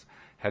it was,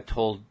 had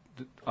told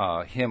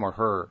him or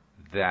her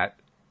that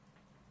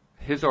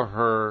his or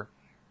her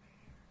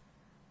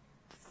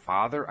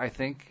father, I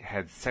think,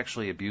 had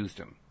sexually abused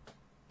him,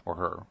 or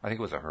her. I think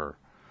it was a her,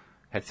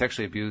 had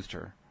sexually abused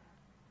her.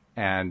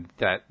 and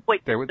that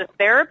Wait, the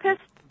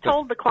therapist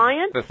told the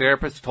client? The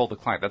therapist told the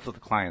client. That's what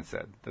the client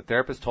said. The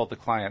therapist told the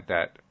client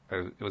that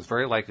it was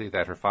very likely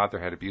that her father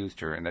had abused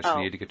her and that she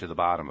needed to get to the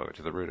bottom of it,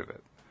 to the root of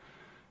it.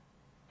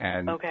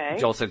 And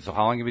Joel said, so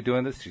how long have you been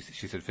doing this?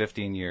 She said,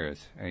 15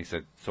 years. And he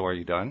said, so are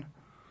you done?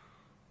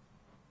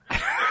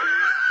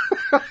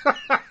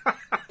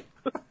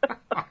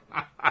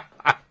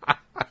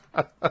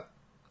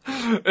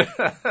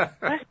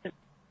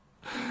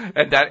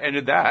 And that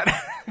ended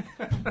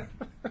that.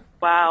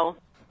 Wow.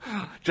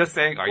 Just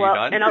saying, are you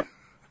done? And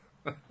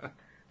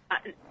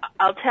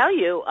I'll tell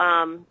you,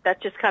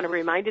 that just kind of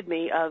reminded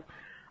me of,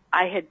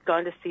 I had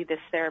gone to see this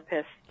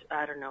therapist,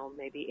 I don't know,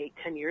 maybe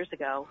 8-10 years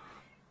ago,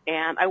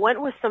 and I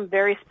went with some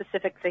very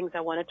specific things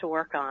I wanted to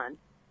work on,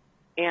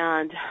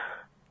 and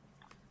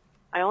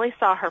I only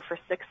saw her for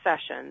 6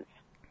 sessions,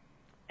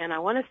 and I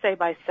want to say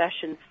by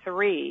session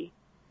 3,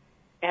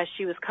 as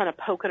she was kind of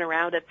poking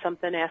around at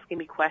something, asking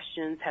me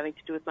questions having to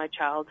do with my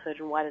childhood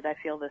and why did I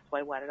feel this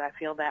way, why did I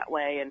feel that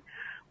way, and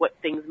what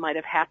things might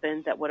have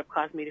happened that would have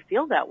caused me to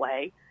feel that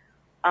way,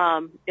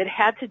 it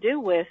had to do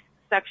with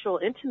sexual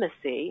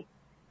intimacy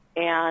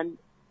and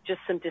just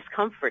some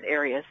discomfort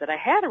areas that I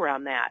had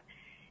around that.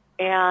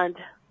 And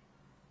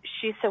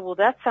she said, well,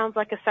 that sounds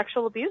like a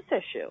sexual abuse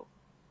issue.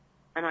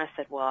 And I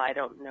said, well, I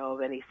don't know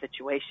of any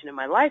situation in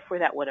my life where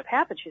that would have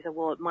happened. She said,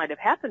 well, it might have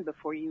happened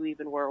before you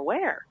even were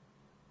aware.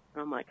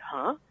 And I'm like,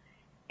 huh?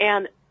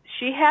 And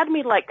she had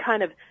me like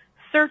kind of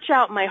search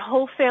out my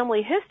whole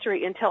family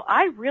history until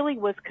I really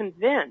was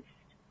convinced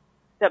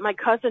that my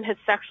cousin had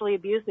sexually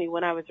abused me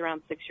when I was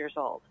around 6 years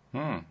old.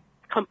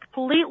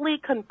 Completely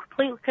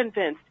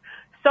convinced.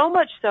 So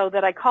much so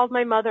that I called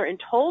my mother and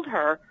told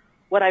her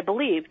what I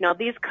believed. Now,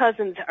 these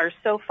cousins are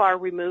so far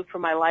removed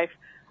from my life,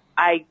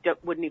 I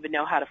wouldn't even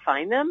know how to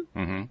find them.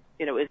 Mm-hmm.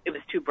 You know, it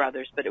was 2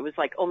 brothers, but it was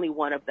like only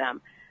one of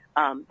them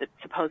that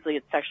supposedly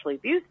had sexually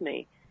abused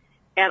me.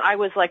 And I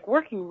was like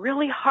working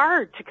really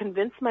hard to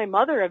convince my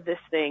mother of this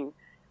thing.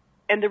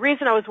 And the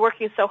reason I was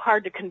working so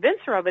hard to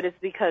convince her of it is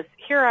because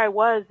here I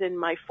was in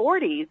my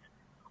 40s,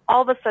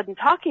 all of a sudden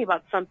talking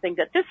about something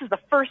that this is the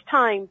first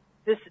time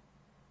this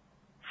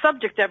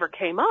subject ever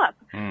came up.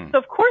 So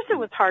of course it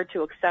was hard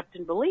to accept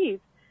and believe.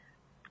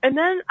 And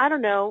then, I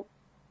don't know,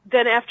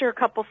 then after a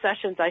couple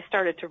sessions, I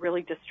started to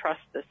really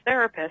distrust this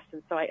therapist,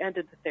 and so I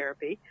ended the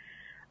therapy.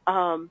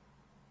 And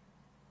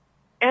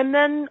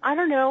then, I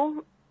don't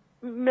know,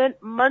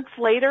 months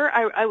later,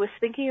 I was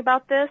thinking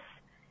about this,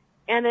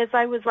 and as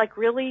I was like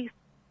really,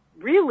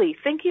 really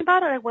thinking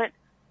about it, I went,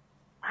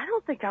 I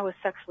don't think I was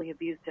sexually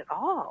abused at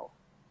all.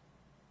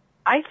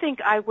 I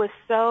think I was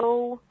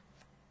so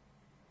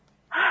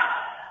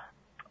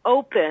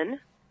open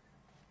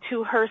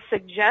to her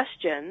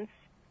suggestions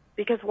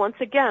because once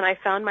again, I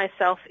found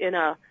myself in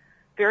a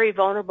very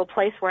vulnerable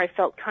place where I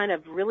felt kind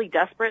of really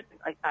desperate.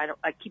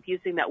 I keep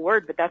using that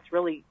word, but that's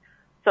really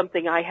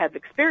something I have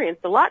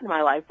experienced a lot in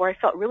my life where I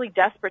felt really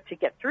desperate to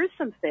get through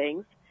some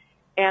things.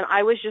 And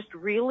I was just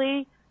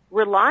really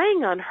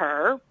relying on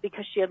her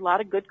because she had a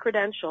lot of good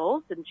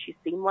credentials and she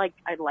seemed like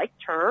I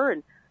liked her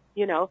and,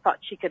 you know, thought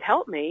she could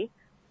help me.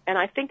 And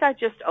I think I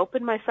just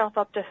opened myself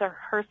up to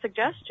her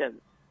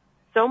suggestions,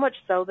 so much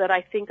so that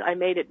I think I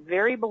made it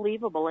very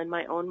believable in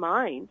my own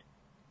mind.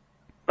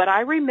 But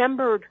I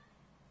remembered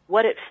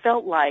what it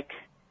felt like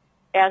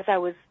as I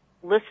was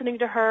listening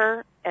to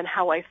her and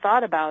how I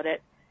thought about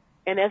it.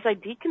 And as I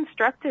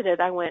deconstructed it,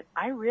 I went,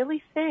 I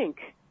really think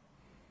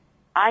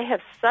I have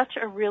such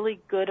a really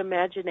good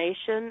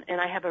imagination and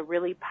I have a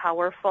really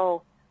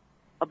powerful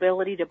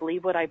ability to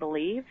believe what I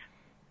believe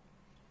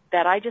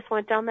that I just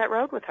went down that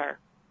road with her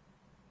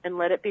and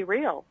let it be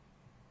real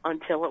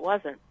until it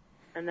wasn't.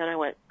 And then I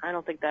went, I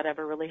don't think that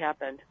ever really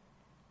happened.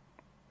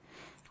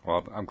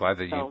 Well, I'm glad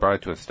that you brought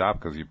it to a stop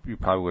because you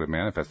probably would have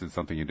manifested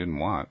something you didn't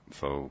want.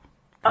 So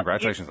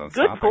congratulations on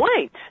stopping. Good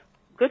point.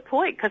 Good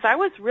point. Because I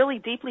was really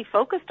deeply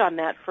focused on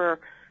that for,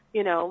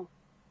 you know,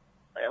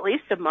 at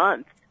least a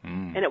month.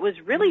 And it was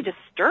really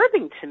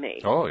disturbing to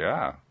me. Oh,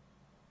 yeah.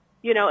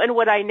 You know, and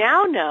what I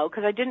now know,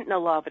 because I didn't know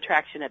law of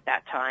attraction at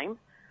that time,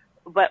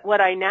 but what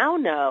I now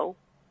know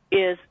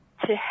is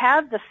to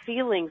have the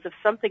feelings of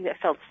something that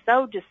felt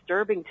so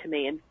disturbing to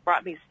me and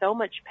brought me so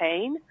much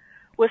pain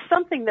was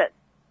something that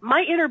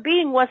my inner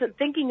being wasn't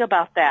thinking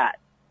about that.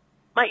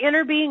 My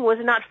inner being was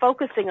not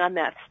focusing on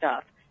that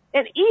stuff.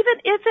 And even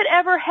if it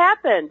ever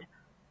happened,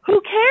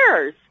 who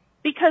cares?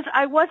 Because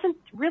I wasn't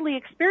really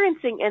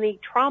experiencing any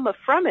trauma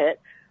from it.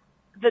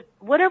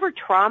 Whatever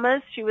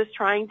traumas she was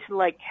trying to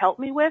like help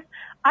me with,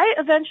 I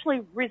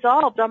eventually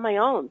resolved on my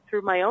own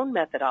through my own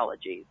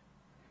methodologies.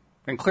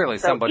 And clearly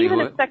somebody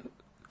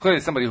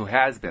who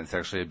has been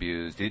sexually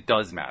abused, it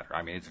does matter.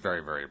 I mean, it's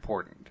very, very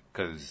important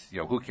because, you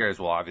know, who cares?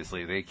 Well,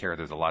 obviously they care.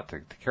 There's a lot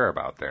to care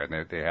about there,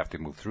 and they have to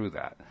move through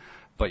that.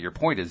 But your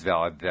point is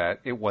valid that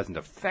it wasn't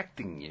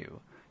affecting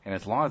you. And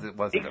as long as it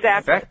wasn't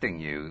affecting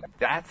you,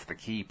 that's the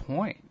key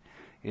point.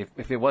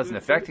 If it wasn't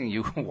affecting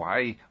you,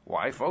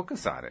 why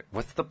focus on it?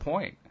 What's the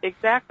point?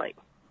 Exactly.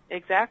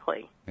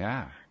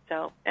 Yeah.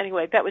 So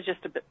anyway, that was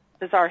just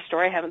bizarre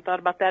story. I haven't thought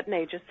about that in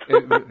ages.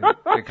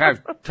 It kind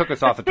of took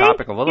us off the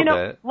topic a little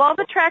bit. Law of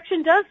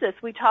attraction does this.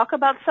 We talk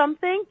about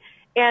something,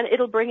 and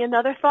it'll bring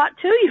another thought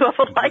to you of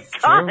a like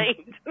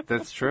kind.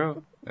 That's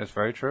true. That's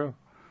very true.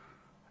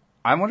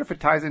 I wonder if it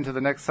ties into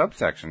the next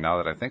subsection. Now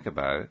that I think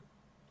about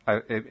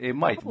it, it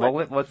might. Well,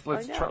 let's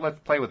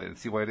play with it and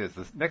see what it is.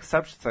 The next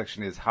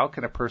subsection is how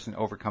can a person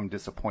overcome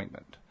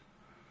disappointment?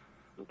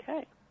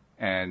 Okay.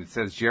 And it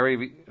says,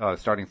 Jerry,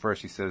 starting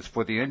first, he says,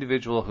 for the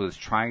individual who is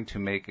trying to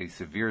make a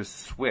severe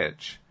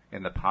switch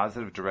in the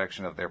positive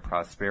direction of their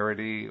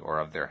prosperity or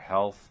of their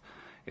health,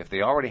 if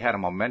they already had a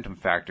momentum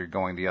factor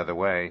going the other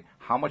way,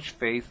 how much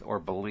faith or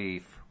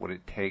belief would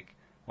it take,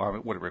 or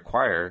would it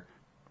require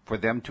for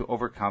them to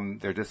overcome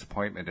their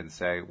disappointment and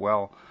say,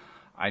 well,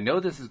 I know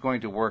this is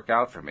going to work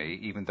out for me,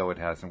 even though it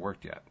hasn't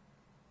worked yet?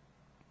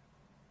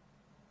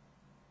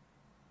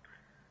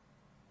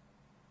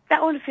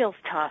 That one feels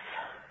tough.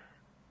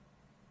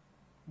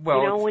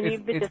 Well, when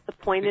you've been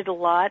disappointed a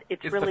lot,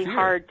 it's really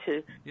hard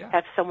to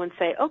have someone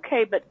say,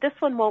 okay, but this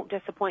one won't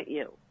disappoint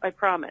you. I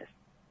promise.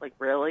 Like,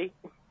 really?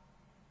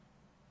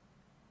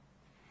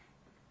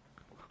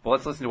 Well,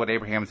 let's listen to what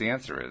Abraham's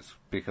answer is,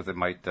 because it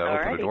might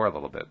open the door a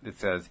little bit. It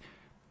says,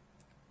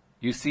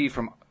 you see,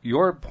 from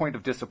your point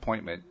of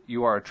disappointment,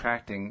 you are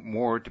attracting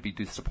more to be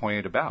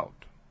disappointed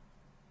about.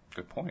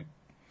 Good point.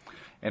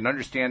 An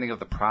understanding of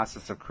the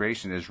process of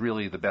creation is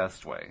really the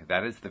best way.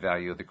 That is the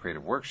value of the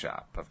creative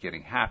workshop, of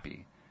getting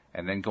happy,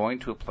 and then going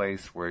to a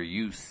place where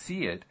you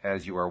see it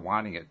as you are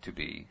wanting it to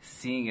be,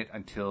 seeing it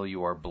until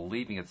you are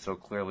believing it so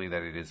clearly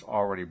that it is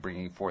already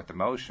bringing forth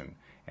emotion.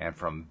 And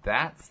from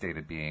that state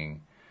of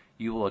being,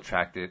 you will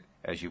attract it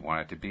as you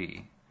want it to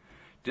be.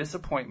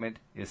 Disappointment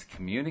is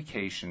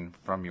communication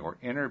from your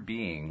inner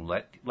being,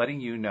 letting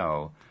you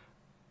know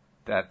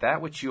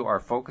that which you are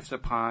focused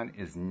upon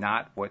is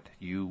not what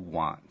you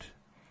want.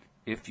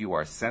 If you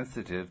are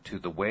sensitive to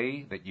the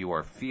way that you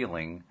are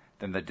feeling,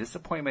 then the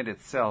disappointment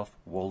itself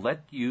will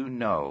let you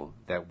know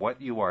that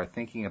what you are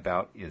thinking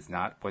about is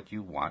not what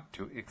you want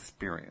to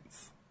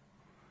experience.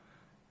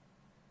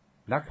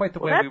 Not quite the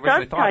way we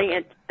originally thought of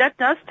it. That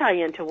does tie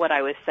into what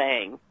I was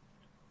saying.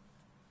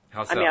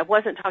 How so? I mean, I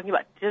wasn't talking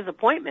about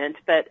disappointment,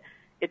 but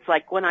it's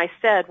like when I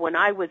said when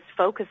I was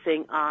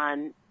focusing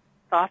on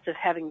thoughts of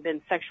having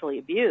been sexually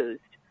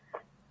abused,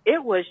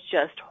 it was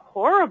just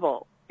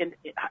horrible. And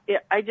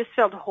I just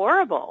felt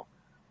horrible.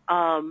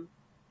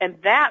 And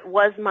that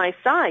was my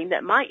sign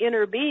that my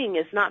inner being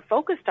is not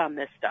focused on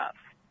this stuff.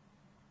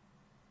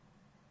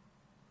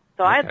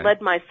 So I had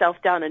led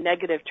myself down a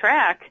negative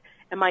track,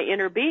 and my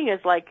inner being is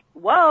like,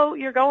 whoa,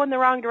 you're going the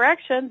wrong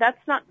direction.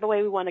 That's not the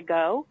way we want to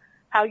go.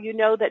 How you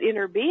know that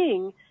inner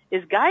being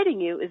is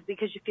guiding you is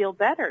because you feel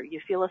better.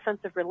 You feel a sense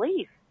of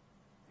relief.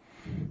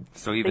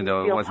 So even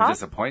though it wasn't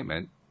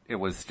disappointment, it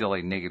was still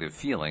a negative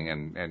feeling,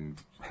 and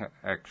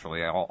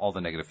actually all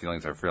the negative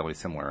feelings are fairly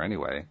similar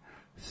anyway.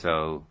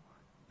 So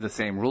the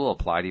same rule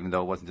applied even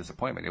though it wasn't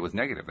disappointment. It was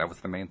negative. That was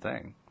the main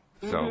thing.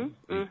 So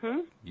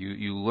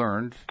you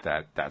learned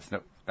that that's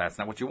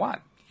not what you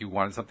want. You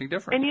wanted something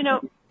different.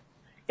 And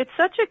it's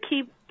such a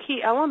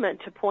key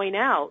element to point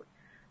out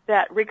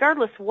that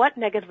regardless what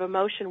negative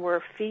emotion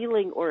we're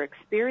feeling or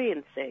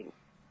experiencing,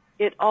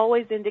 it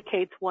always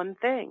indicates one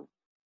thing.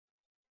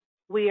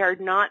 We are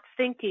not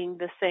thinking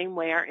the same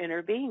way our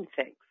inner being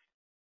thinks.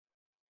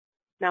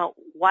 Now,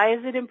 why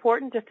is it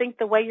important to think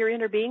the way your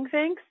inner being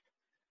thinks?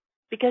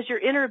 Because your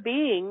inner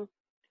being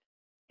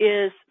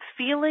is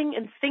feeling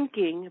and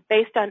thinking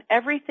based on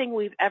everything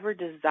we've ever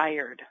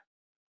desired.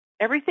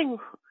 Everything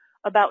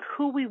about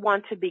who we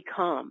want to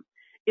become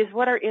is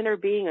what our inner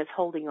being is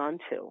holding on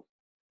to.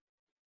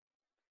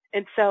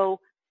 And so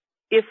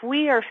if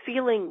we are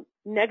feeling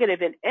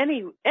negative in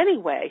any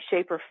way,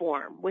 shape, or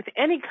form, with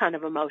any kind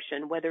of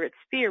emotion, whether it's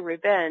fear,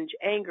 revenge,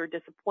 anger,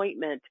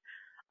 disappointment,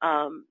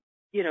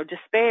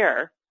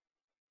 despair,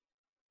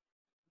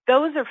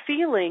 those are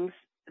feelings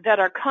that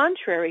are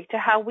contrary to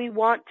how we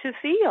want to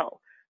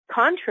feel,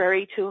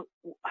 contrary to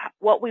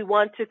what we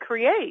want to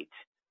create.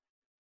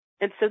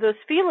 And so those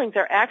feelings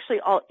are actually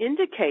all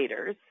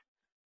indicators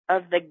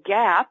of the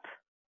gap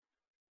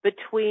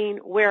between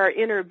where our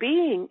inner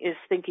being is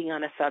thinking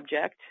on a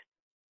subject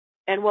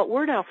and what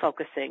we're now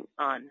focusing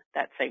on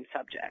that same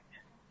subject.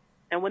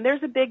 And when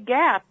there's a big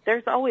gap,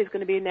 there's always going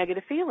to be a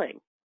negative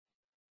feeling.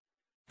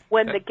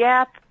 When the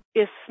gap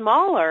is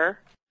smaller,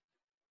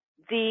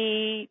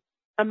 the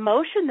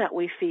emotion that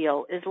we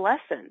feel is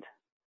lessened.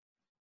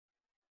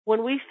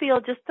 When we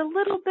feel just a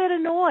little bit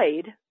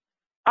annoyed,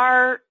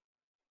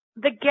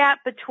 the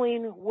gap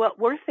between what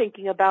we're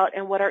thinking about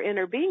and what our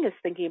inner being is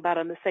thinking about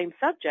on the same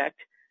subject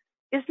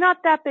is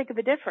not that big of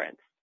a difference.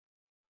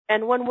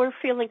 And when we're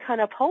feeling kind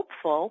of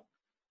hopeful,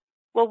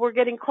 well, we're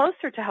getting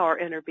closer to how our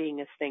inner being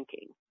is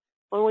thinking.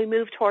 When we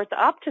move towards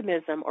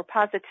optimism or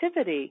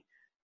positivity,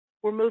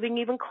 we're moving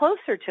even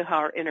closer to how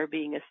our inner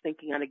being is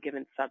thinking on a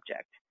given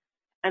subject.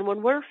 And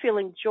when we're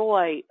feeling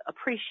joy,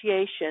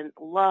 appreciation,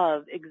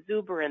 love,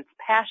 exuberance,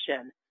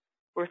 passion,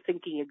 we're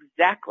thinking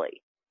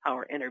exactly how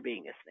our inner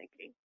being is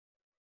thinking.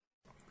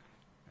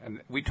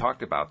 And we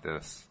talked about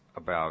this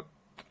about,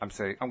 I'm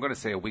going to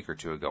say a week or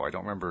two ago. I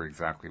don't remember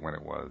exactly when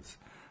it was,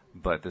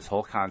 but this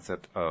whole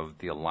concept of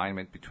the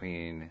alignment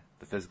between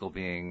the physical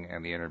being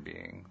and the inner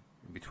being,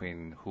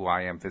 between who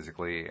I am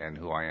physically and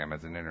who I am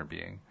as an inner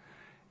being,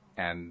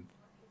 and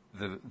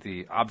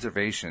the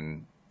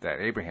observation that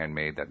Abraham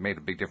made that made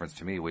a big difference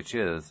to me, which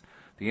is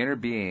the inner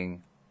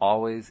being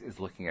always is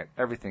looking at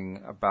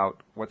everything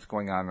about what's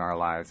going on in our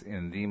lives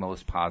in the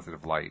most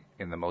positive light,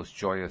 in the most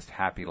joyous,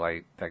 happy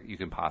light that you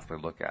can possibly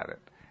look at it.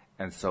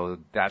 And so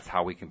that's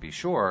how we can be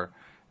sure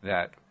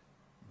that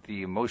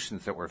the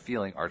emotions that we're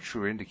feeling are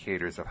true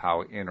indicators of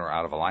how in or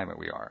out of alignment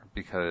we are.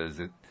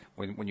 Because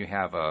when you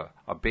have a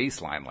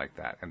baseline like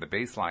that, and the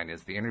baseline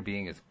is the inner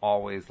being is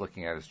always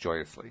looking at us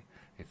joyously.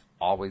 It's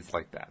always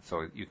like that.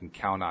 So you can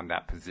count on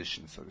that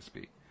position, so to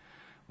speak.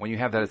 When you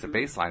have that as a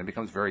baseline, it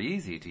becomes very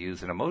easy to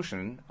use an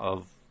emotion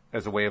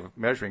as a way of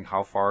measuring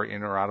how far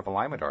in or out of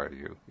alignment are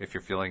you. If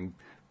you're feeling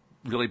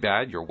really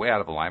bad, you're way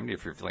out of alignment.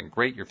 If you're feeling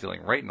great, you're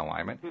feeling right in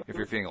alignment. If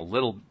you're feeling a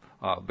little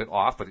bit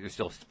off, but you're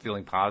still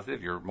feeling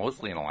positive, you're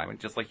mostly in alignment,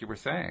 just like you were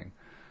saying.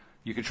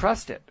 You can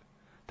trust it.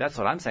 That's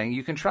what I'm saying.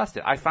 You can trust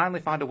it. I finally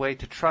found a way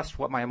to trust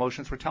what my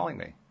emotions were telling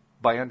me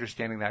by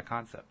understanding that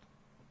concept.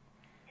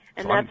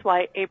 And so that's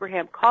why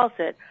Abraham calls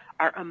it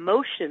our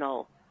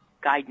emotional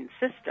guidance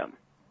system.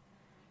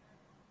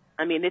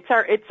 I mean, it's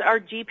our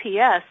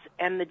GPS,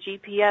 and the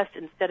GPS,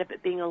 instead of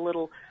it being a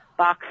little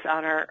box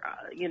on our,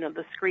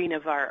 the screen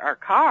of our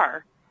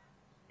car,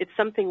 it's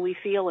something we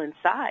feel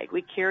inside.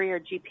 We carry our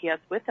GPS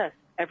with us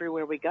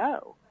everywhere we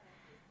go.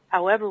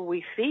 However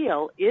we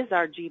feel is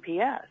our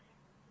GPS.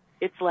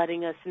 It's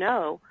letting us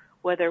know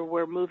whether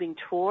we're moving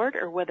toward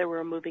or whether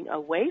we're moving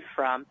away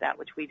from that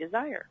which we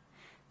desire,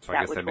 so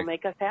that which will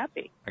make us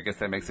happy. I guess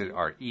that makes it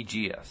our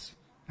EGS.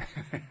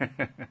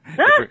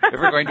 if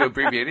we're going to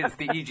abbreviate it, it's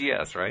the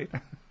EGS, right?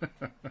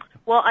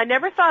 Well, I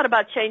never thought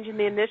about changing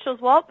the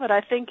initials, Walt, but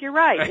I think you're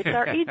right. It's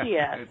our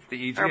EGS. It's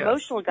the EGS. Our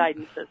emotional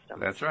guidance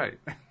system. That's right.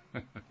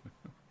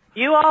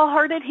 You all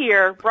heard it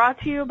here, brought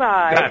to you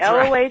by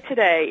LOA right.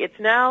 Today. It's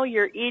now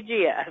your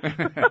EGS.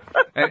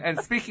 and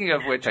speaking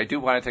of which, I do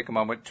want to take a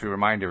moment to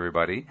remind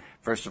everybody,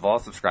 first of all,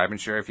 subscribe and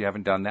share if you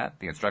haven't done that.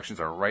 The instructions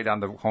are right on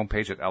the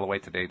homepage at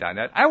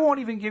loatoday.net. I won't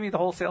even give you the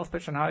whole sales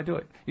pitch on how to do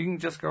it. You can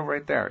just go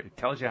right there. It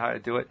tells you how to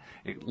do it.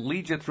 It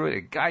leads you through it.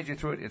 It guides you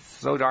through it. It's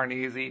so darn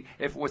easy.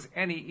 If it was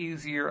any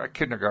easier, a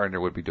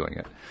kindergartner would be doing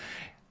it.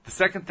 The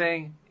second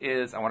thing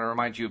is I want to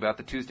remind you about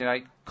the Tuesday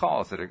night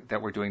calls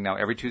that we're doing now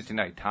every Tuesday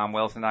night. Tom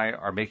Wells and I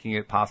are making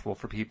it possible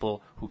for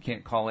people who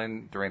can't call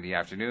in during the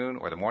afternoon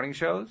or the morning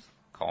shows.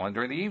 Call in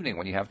during the evening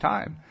when you have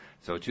time.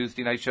 So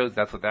Tuesday night shows,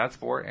 that's what that's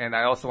for. And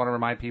I also want to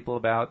remind people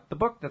about the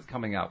book that's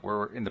coming out.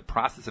 We're in the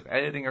process of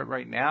editing it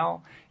right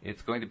now.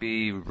 It's going to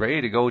be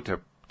ready to go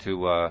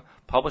to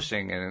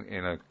publishing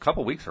in a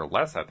couple weeks or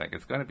less, I think.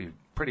 It's going to be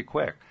pretty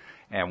quick.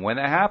 And when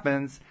that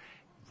happens,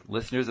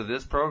 listeners of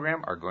this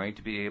program are going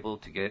to be able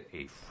to get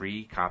a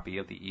free copy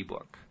of the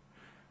ebook.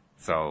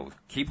 So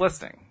keep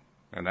listening.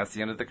 And that's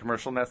the end of the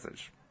commercial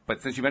message.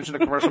 But since you mentioned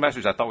the commercial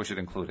message, I thought we should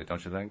include it,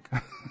 don't you think?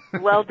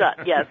 Well done.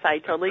 Yes, I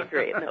totally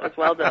agree. That was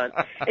well done.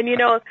 And,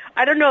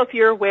 I don't know if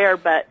you're aware,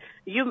 but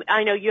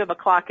I know you have a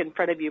clock in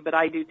front of you, but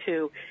I do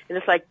too. And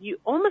it's like you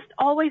almost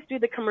always do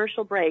the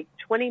commercial break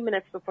 20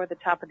 minutes before the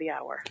top of the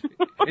hour.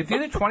 It's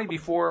either 20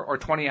 before or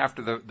 20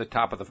 after the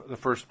top of the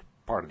first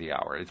part of the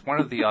hour. It's one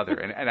or the other.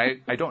 And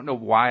I don't know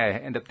why I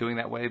end up doing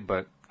that way,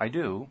 but I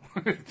do.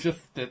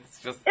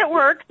 It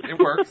works. It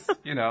works,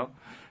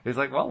 It's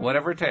like, well,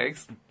 whatever it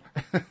takes.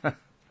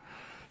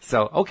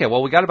 So, okay,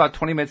 well, we got about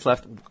 20 minutes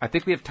left. I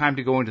think we have time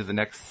to go into the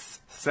next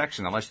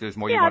section, unless there's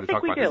more you want to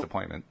talk about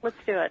disappointment. Let's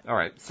do it. All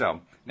right,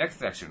 so next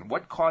section.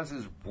 What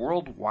causes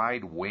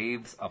worldwide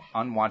waves of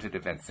unwanted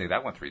events? Say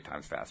that one 3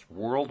 times fast.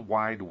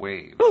 Worldwide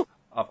waves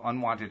of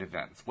unwanted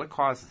events. What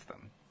causes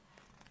them?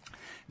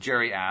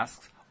 Jerry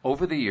asks,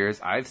 over the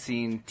years, I've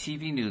seen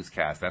TV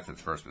newscasts. That's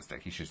his first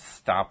mistake. He should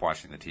stop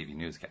watching the TV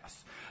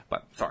newscasts.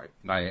 But, sorry,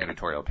 my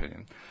editorial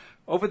opinion.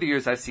 Over the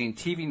years, I've seen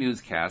TV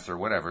newscasts or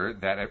whatever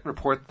that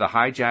report the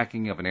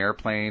hijacking of an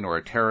airplane or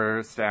a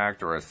terrorist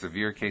act or a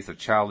severe case of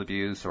child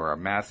abuse or a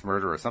mass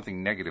murder or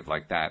something negative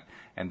like that.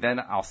 And then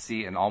I'll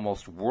see an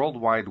almost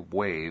worldwide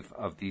wave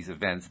of these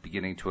events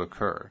beginning to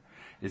occur.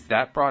 Is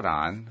that brought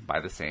on by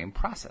the same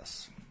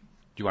process?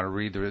 Do you want to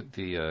read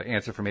the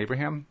answer from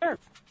Abraham? Sure.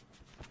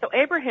 So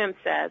Abraham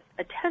says,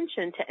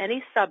 attention to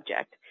any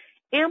subject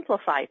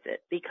amplifies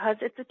it because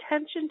its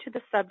attention to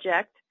the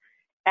subject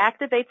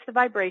activates the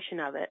vibration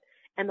of it,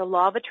 and the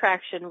law of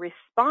attraction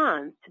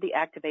responds to the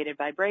activated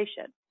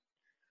vibration.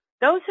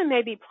 Those who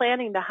may be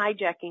planning the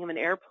hijacking of an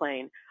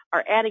airplane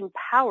are adding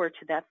power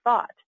to that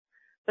thought,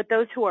 but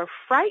those who are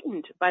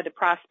frightened by the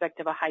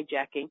prospect of a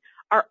hijacking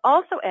are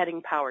also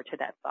adding power to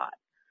that thought.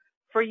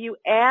 For you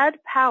add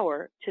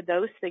power to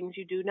those things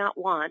you do not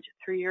want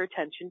through your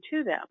attention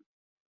to them.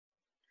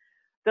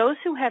 Those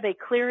who have a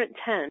clear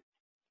intent,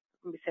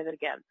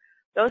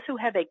 those who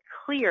have a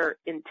clear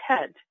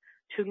intent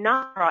to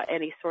not draw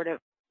any sort of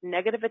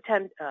negative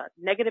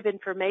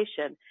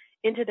information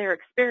into their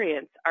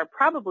experience are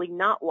probably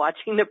not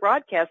watching the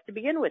broadcast to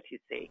begin with, you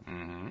see.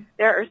 Mm-hmm.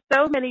 There are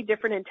so many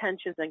different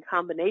intentions and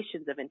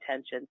combinations of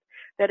intentions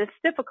that it's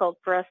difficult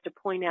for us to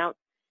point out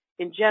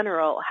in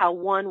general how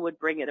one would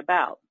bring it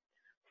about.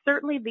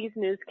 Certainly these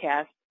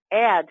newscasts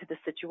add to the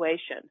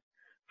situation.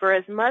 For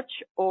as much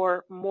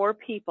or more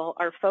people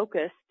are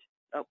focused,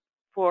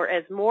 for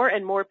as more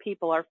and more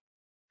people are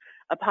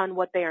upon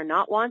what they are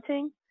not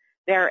wanting,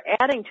 they are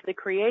adding to the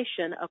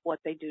creation of what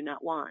they do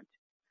not want.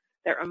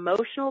 Their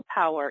emotional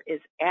power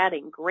is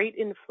adding great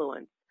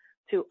influence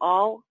to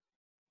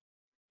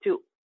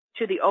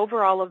the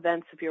overall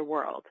events of your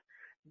world.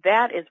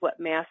 That is what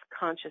mass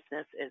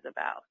consciousness is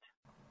about.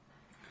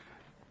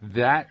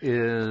 That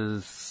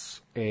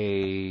is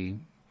a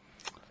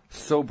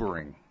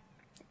sobering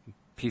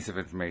piece of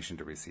information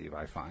to receive,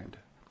 I find.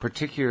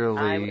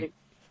 Particularly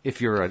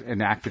if you're an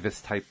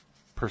activist type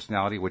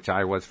personality, which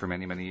I was for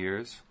many, many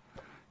years.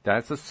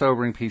 That's a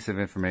sobering piece of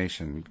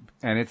information.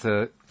 And it's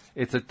a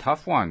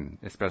tough one,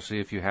 especially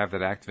if you have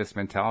that activist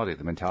mentality,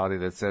 the mentality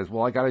that says,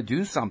 well, I got to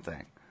do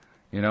something.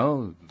 You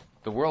know,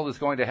 the world is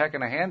going to heck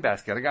in a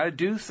handbasket. I got to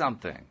do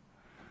something.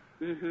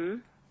 Mm-hmm.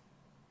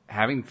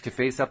 Having to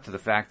face up to the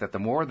fact that the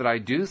more that I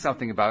do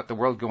something about the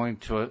world going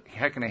to a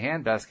heck in a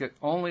handbasket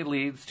only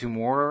leads to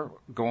more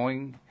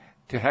going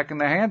to heck in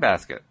the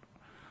handbasket.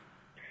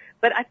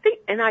 But I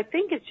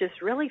think it's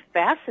just really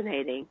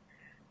fascinating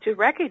to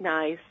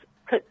recognize,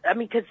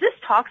 because this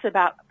talks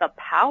about the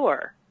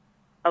power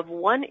of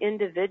one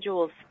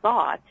individual's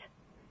thought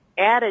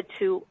added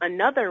to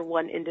another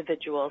one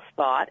individual's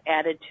thought,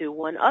 added to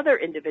one other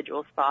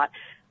individual's thought.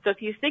 So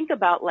if you think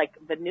about like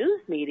the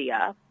news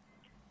media,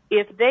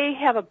 if they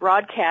have a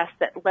broadcast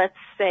that, let's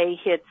say,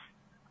 hits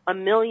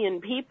 1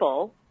 million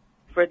people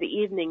for the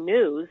evening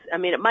news, I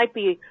mean, it might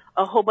be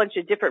a whole bunch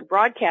of different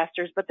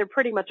broadcasters, but they're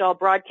pretty much all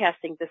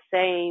broadcasting the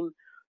same,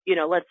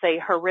 let's say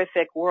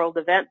horrific world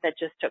event that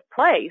just took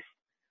place.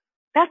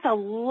 That's a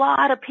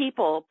lot of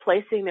people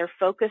placing their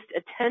focused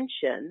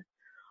attention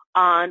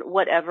on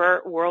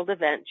whatever world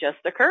event just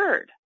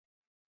occurred.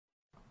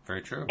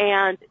 Very true.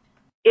 And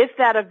if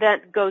that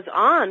event goes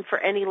on for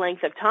any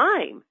length of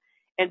time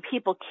and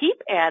people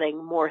keep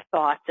adding more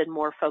thoughts and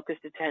more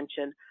focused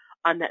attention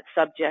on that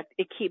subject,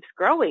 it keeps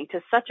growing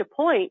to such a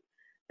point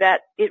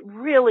that it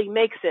really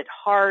makes it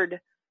hard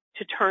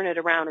to turn it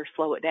around or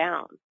slow it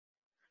down.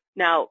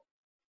 Now,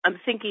 I'm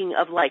thinking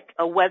of like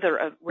a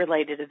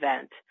weather-related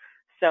event.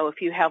 So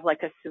if you have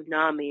like a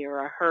tsunami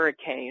or a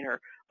hurricane, or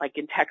like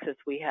in Texas,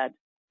 we had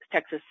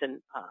Texas and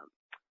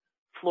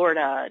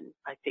Florida, and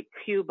I think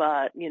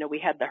Cuba, we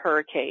had the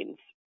hurricanes,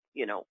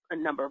 a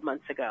number of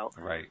months ago.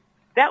 Right.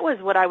 That was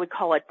what I would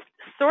call a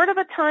sort of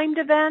a timed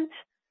event,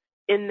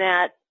 in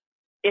that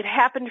it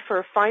happened for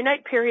a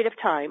finite period of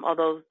time,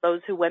 although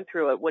those who went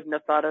through it wouldn't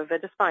have thought of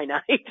it as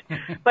finite.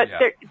 But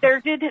yeah.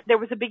 there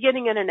was a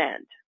beginning and an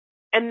end.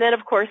 And then,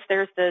 of course,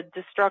 there's the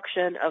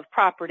destruction of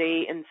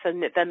property, and so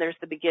then there's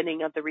the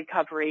beginning of the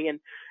recovery, and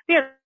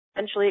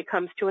eventually it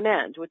comes to an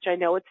end, which I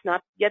know it's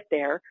not yet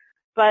there,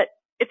 but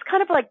it's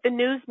kind of like the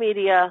news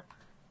media.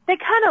 They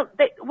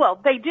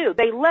do.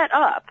 They let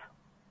up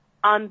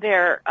on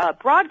their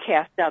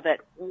broadcast of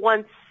it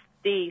once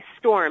the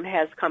storm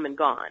has come and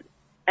gone.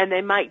 And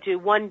they might do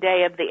one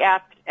day of the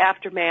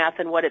aftermath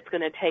and what it's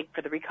going to take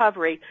for the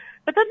recovery,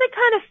 but then they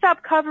kind of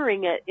stop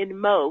covering it in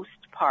most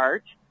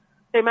part.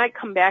 They might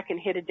come back and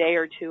hit a day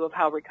or two of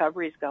how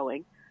recovery is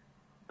going.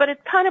 But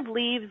it kind of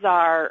leaves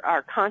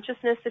our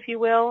consciousness, if you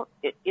will,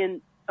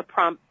 in a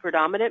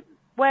predominant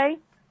way.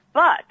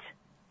 But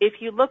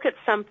if you look at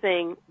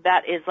something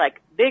that is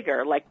like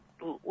bigger, like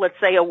let's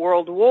say a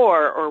world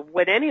war, or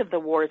when any of the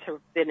wars have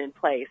been in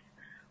place,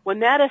 when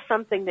that is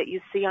something that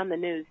you see on the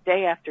news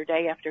day after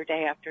day after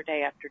day after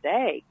day after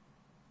day,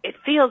 it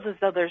feels as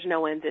though there's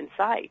no end in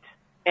sight.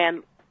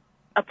 And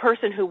a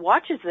person who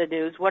watches the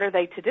news, what are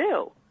they to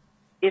do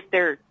if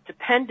they're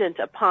dependent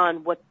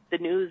upon what the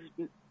news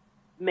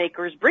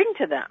makers bring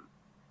to them?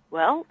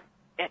 Well,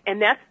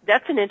 and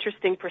that's an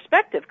interesting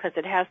perspective, because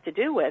it has to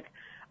do with,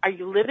 are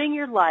you living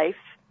your life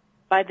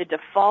by the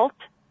default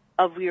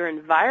of your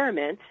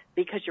environment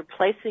because you're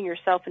placing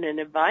yourself in an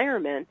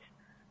environment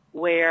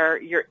where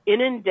you're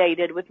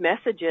inundated with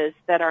messages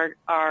that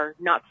are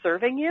not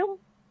serving you?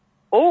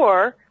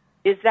 Or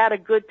is that a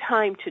good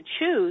time to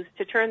choose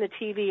to turn the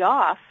TV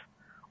off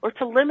or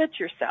to limit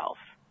yourself?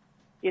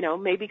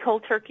 Maybe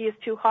cold turkey is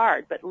too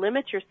hard, but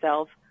limit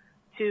yourself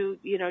to,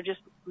 just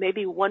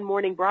maybe one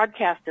morning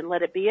broadcast and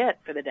let it be it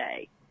for the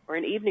day, or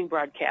an evening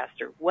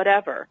broadcast or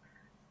whatever.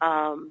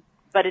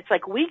 But it's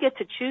like we get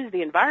to choose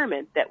the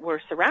environment that we're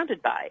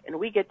surrounded by, and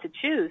we get to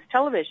choose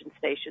television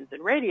stations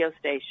and radio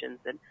stations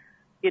and,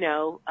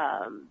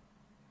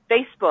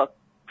 Facebook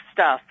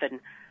stuff and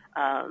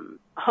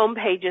home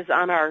pages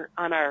on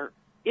our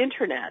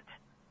internet.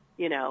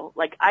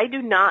 Like I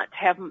do not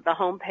have the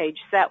home page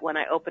set when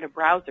I open a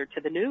browser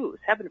to the news.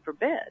 Heaven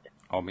forbid.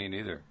 Oh, me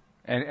neither.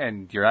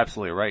 And you're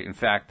absolutely right. In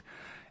fact,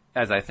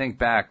 as I think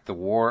back, the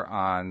war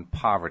on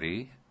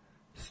poverty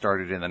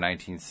started in the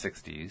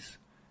 1960s.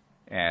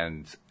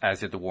 and as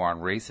did the war on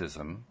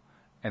racism.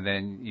 And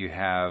then you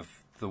have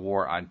the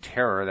war on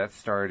terror that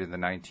started in the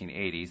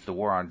 1980s. The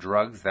war on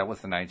drugs, that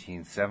was the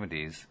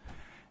 1970s.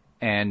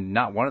 And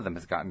not one of them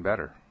has gotten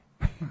better.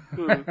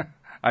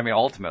 I mean,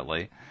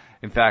 ultimately.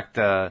 In fact,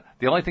 the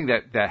only thing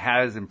that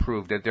has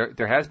improved,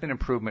 there has been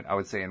improvement, I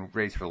would say, in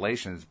race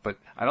relations, but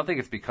I don't think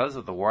it's because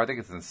of the war. I think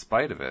it's in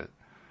spite of it.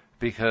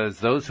 Because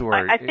those who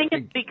are... I think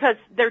it's because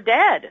they're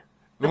dead.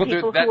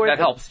 That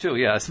helps too,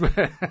 yes.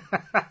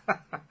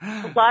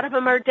 A lot of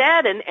them are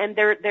dead, and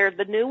they're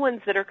the new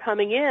ones that are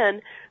coming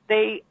in.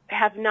 They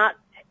have not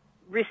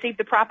received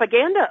the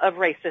propaganda of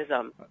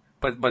racism.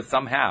 But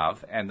some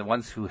have, and the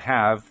ones who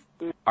have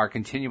are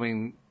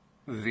continuing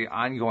the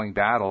ongoing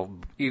battle,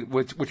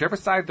 whichever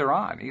side they're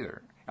on,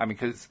 either. I mean,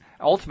 because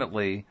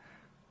ultimately,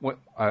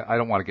 I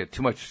don't want to get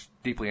too much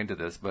deeply into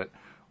this, but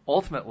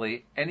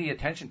ultimately, any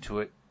attention to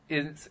it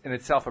is in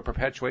itself a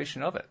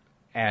perpetuation of it.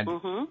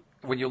 And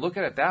when you look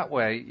at it that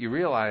way, you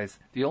realize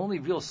the only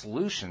real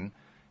solution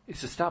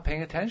is to stop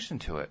paying attention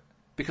to it.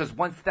 Because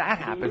once that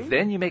happens,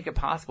 then you make it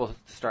possible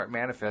to start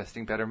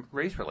manifesting better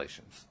race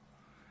relations.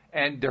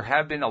 And there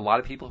have been a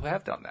lot of people who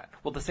have done that.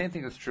 Well, the same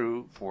thing is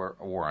true for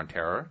a war on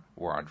terror,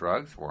 war on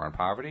drugs, war on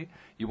poverty.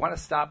 You want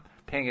to stop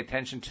paying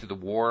attention to the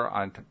war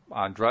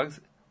on drugs,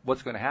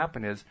 what's going to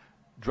happen is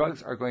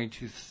drugs are going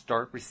to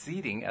start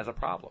receding as a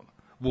problem.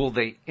 Will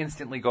they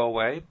instantly go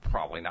away?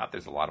 Probably not.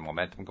 There's a lot of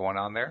momentum going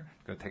on there.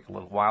 It's going to take a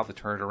little while to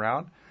turn it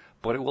around,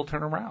 but it will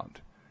turn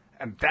around.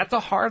 And that's a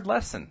hard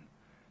lesson.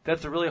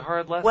 That's a really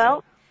hard lesson.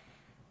 Well,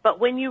 but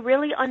when you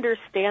really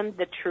understand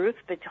the truth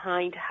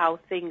behind how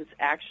things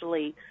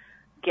actually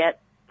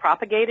get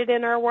propagated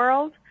in our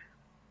world,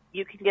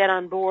 you can get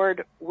on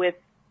board with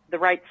the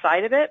right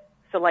side of it.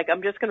 So, like,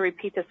 I'm just going to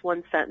repeat this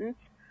one sentence,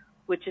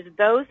 which is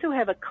those who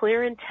have a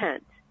clear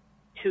intent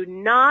to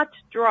not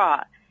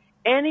draw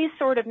any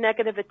sort of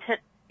negative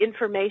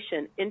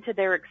information into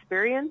their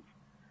experience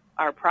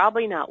are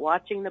probably not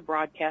watching the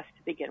broadcast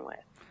to begin with.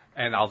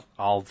 And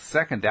I'll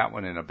second that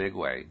one in a big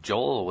way.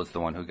 Joel was the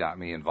one who got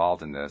me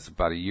involved in this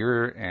about a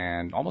year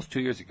and almost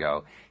 2 years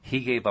ago.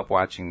 He gave up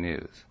watching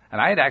news. And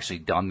I had actually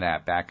done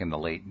that back in the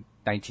late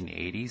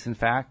 1980s, in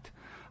fact.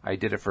 I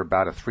did it for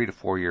about a 3 to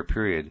 4 year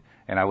period.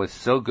 And I was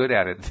so good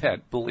at it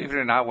that, believe it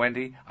or not,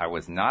 Wendy, I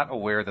was not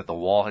aware that the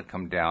wall had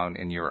come down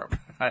in Europe.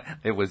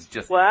 It was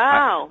just...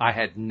 Wow. I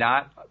had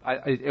not...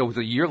 it was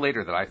a year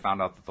later that I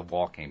found out that the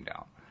wall came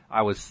down.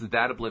 I was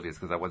that oblivious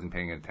because I wasn't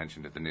paying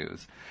attention to the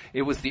news.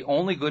 It was the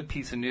only good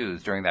piece of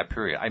news during that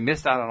period. I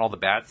missed out on all the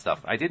bad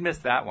stuff. I did miss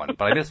that one,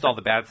 but I missed all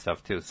the bad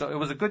stuff too. So it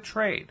was a good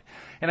trade.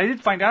 And I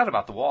did find out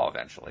about the wall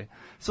eventually.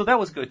 So that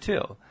was good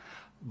too.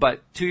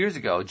 But 2 years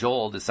ago,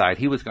 Joel decided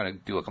he was going to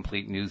do a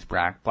complete news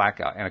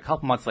blackout. And a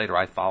couple months later,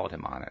 I followed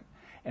him on it.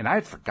 And I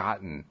had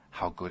forgotten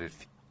how good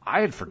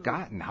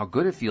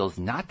it feels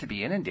not to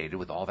be inundated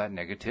with all that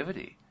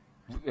negativity.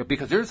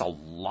 Because there's a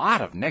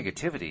lot of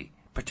negativity,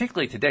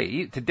 particularly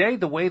today. Today,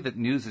 the way that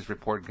news is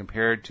reported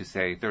compared to,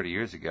 say, 30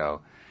 years ago,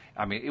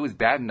 I mean, it was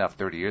bad enough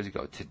 30 years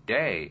ago.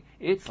 Today,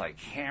 it's like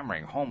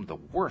hammering home the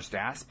worst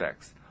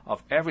aspects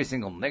of every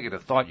single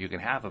negative thought you can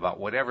have about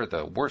whatever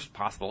the worst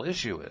possible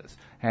issue is.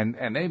 And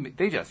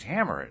they just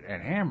hammer it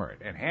and hammer it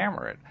and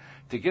hammer it.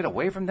 To get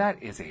away from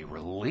that is a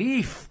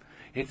relief.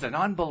 It's an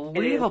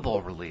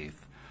unbelievable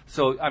relief.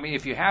 So, I mean,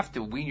 if you have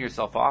to wean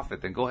yourself off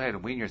it, then go ahead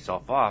and wean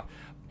yourself off.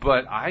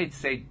 But I'd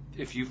say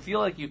if you feel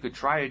like you could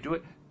try to do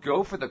it,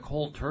 go for the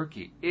cold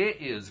turkey.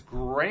 It is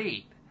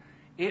great.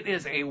 It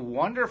is a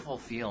wonderful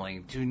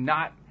feeling to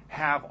not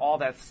have all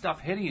that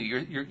stuff hitting you.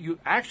 You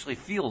actually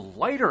feel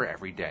lighter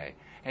every day.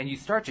 And you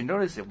start to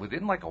notice it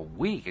within like a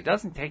week. It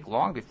doesn't take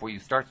long before you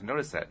start to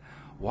notice that,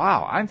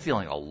 wow, I'm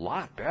feeling a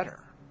lot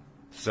better.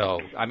 So,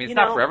 I mean, it's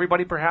not for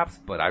everybody perhaps,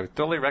 but I would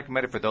totally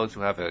recommend it for those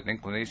who have an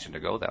inclination to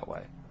go that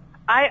way.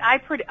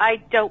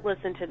 I don't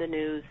listen to the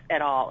news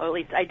at all, or at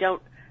least I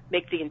don't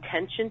make the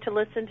intention to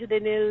listen to the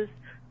news.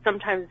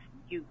 Sometimes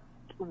you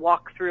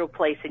walk through a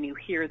place and you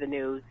hear the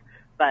news,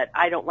 but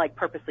I don't like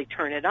purposely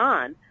turn it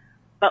on.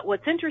 But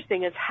what's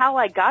interesting is how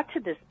I got to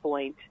this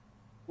point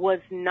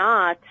was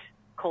not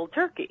cold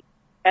turkey.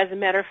 As a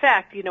matter of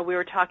fact, we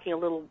were talking a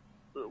little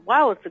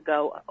while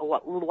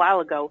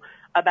ago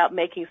about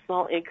making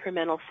small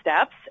incremental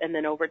steps, and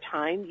then over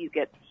time you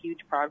get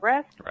huge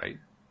progress. Right.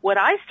 What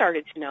I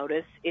started to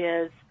notice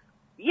is,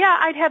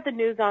 I'd have the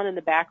news on in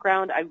the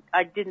background.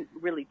 I didn't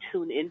really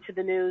tune into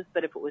the news,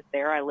 but if it was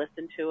there, I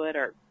listened to it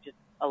or just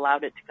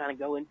allowed it to kind of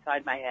go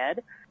inside my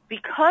head.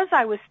 Because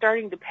I was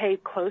starting to pay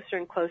closer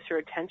and closer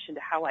attention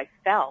to how I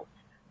felt,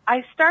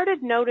 I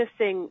started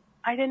noticing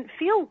I didn't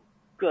feel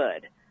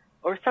good,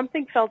 or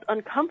something felt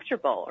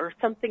uncomfortable, or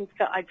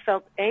I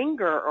felt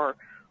anger or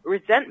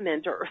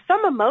resentment, or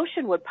some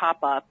emotion would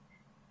pop up.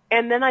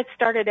 And then I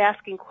started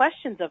asking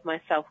questions of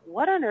myself,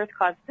 what on earth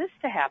caused this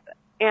to happen?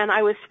 And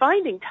I was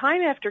finding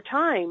time after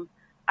time,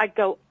 I'd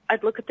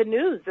look at the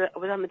news that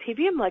was on the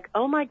TV. I'm like,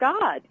 oh my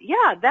God,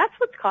 yeah, that's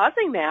what's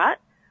causing that.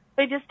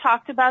 They just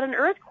talked about an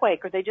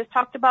earthquake, or they just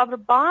talked about a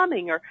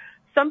bombing, or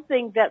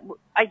something that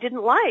I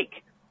didn't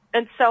like.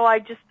 And so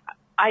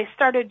I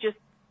started just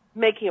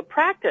making a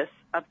practice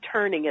of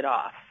turning it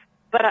off.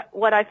 But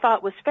what I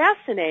thought was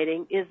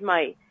fascinating is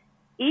my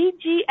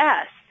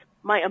EGS,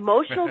 my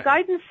emotional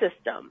guidance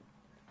system,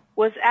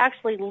 was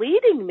actually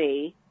leading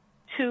me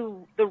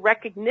to the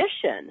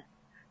recognition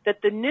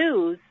that the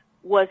news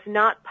was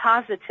not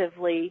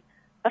positively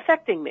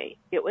affecting me.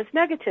 It was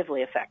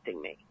negatively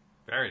affecting me.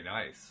 Very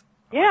nice.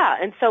 Yeah,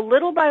 and so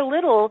little by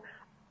little,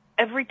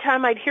 every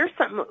time I'd hear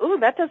something, ooh,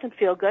 that doesn't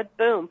feel good,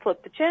 boom,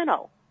 flip the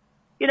channel.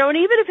 You know, and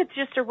even if it's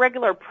just a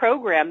regular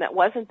program that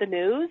wasn't the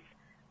news,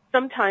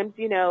 sometimes,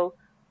 you know,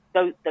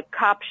 the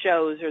cop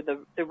shows or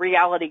the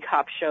reality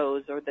cop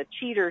shows or the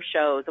cheater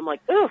shows, I'm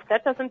like, ooh,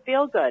 that doesn't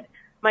feel good.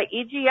 My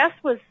EGS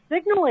was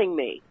signaling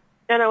me.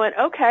 And I went,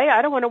 okay,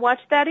 I don't want to watch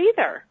that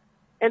either.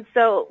 And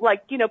so,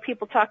 like, you know,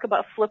 people talk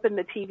about flipping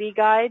the TV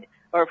guide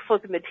or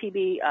flipping the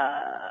TV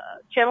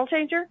channel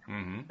changer,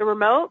 the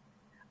remote.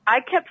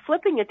 I kept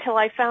flipping it till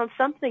I found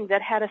something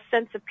that had a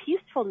sense of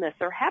peacefulness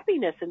or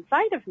happiness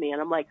inside of me.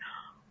 And I'm like,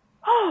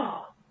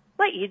 oh,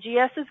 my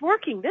EGS is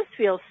working. This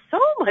feels so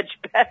much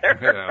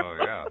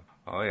better.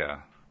 Oh, yeah.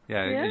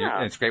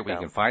 And it's great when you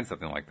can find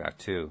something like that,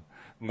 too.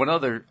 One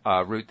other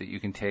route that you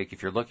can take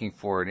if you're looking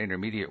for an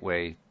intermediate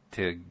way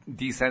to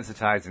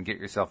desensitize and get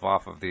yourself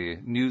off of the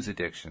news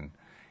addiction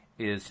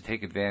is to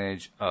take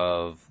advantage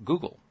of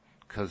Google.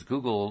 Because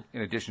Google,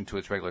 in addition to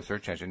its regular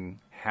search engine,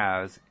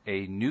 has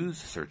a news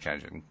search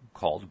engine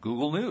called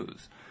Google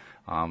News.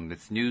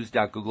 It's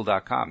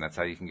news.google.com. That's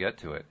how you can get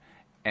to it.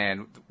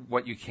 And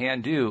what you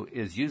can do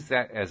is use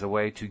that as a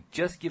way to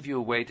just give you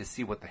a way to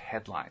see what the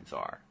headlines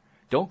are.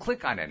 Don't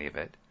click on any of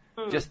it.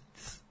 Just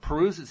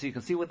peruse it so you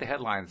can see what the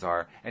headlines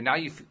are. And now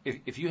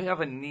if you have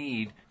a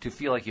need to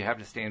feel like you have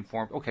to stay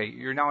informed, okay,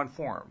 you're now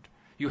informed.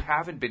 You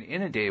haven't been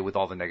inundated with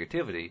all the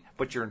negativity,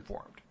 but you're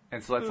informed.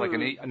 And so that's like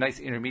a nice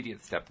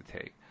intermediate step to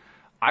take.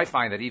 I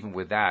find that even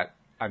with that,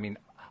 I mean,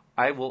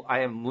 I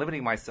am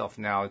limiting myself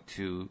now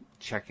to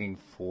checking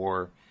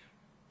for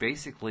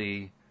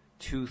basically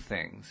two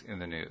things in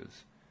the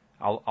news.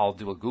 I'll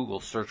do a Google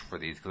search for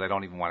these because I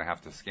don't even want to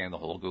have to scan the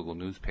whole Google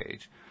News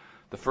page.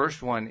 The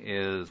first one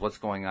is what's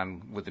going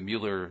on with the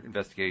Mueller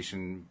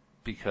investigation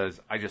because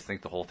I just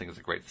think the whole thing is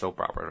a great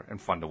soap opera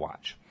and fun to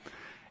watch.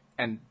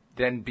 And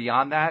then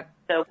beyond that...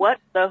 The what?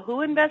 The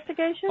who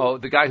investigation? Oh,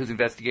 the guy who's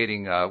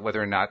investigating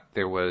whether or not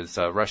there was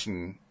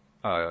Russian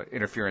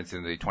interference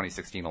in the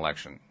 2016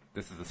 election.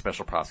 This is the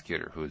special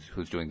prosecutor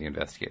who's doing the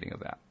investigating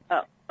of that.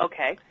 Oh,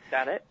 okay.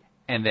 Got it.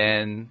 And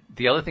then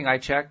the other thing I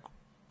check,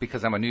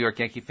 because I'm a New York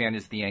Yankee fan,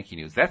 is the Yankee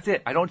News. That's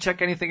it. I don't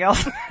check anything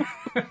else.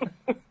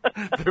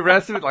 The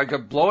rest of it,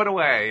 like, blow it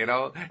away, you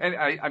know. And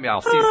I mean,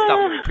 I'll see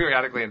stuff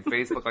periodically on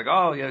Facebook, like,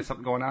 oh, yeah, there's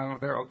something going on over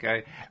there,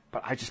 okay.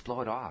 But I just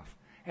blow it off.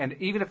 And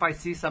even if I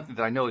see something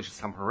that I know is just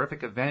some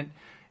horrific event,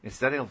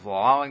 instead of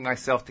allowing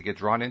myself to get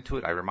drawn into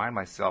it, I remind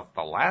myself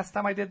the last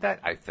time I did that,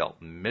 I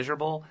felt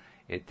miserable.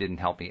 It didn't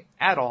help me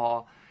at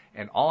all.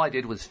 And all I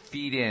did was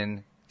feed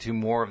in to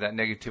more of that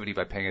negativity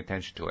by paying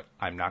attention to it.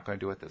 I'm not going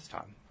to do it this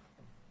time.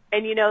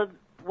 And, you know,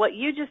 what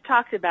you just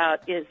talked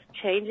about is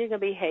changing a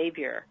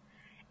behavior.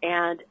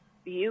 And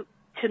to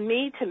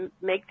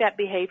make that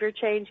behavior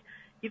change,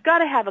 you've got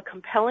to have a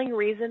compelling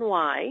reason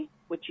why,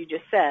 which you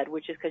just said,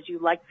 which is because you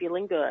like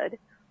feeling good.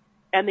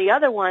 And the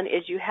other one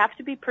is you have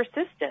to be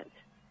persistent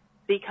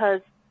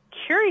because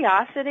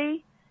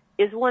curiosity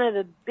is one of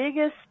the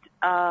biggest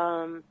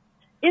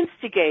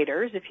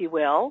instigators, if you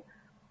will,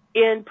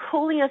 in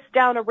pulling us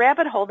down a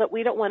rabbit hole that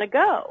we don't want to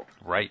go.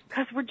 Right.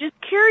 Because we're just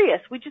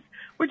curious. We're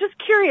just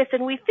curious,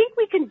 and we think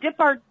we can dip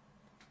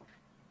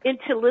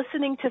into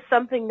listening to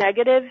something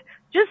negative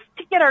just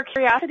to get our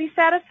curiosity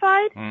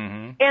satisfied.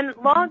 Mm-hmm. And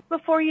long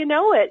before you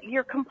know it,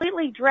 you're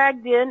completely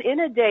dragged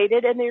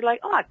inundated, and you're like,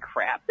 oh,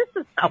 crap, this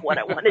is not what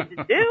I wanted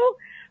to do.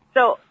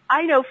 So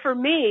I know for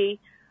me,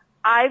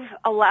 I've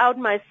allowed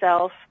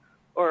myself,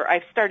 or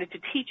I've started to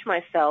teach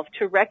myself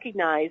to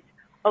recognize,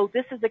 oh,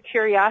 this is a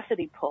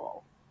curiosity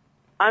pull.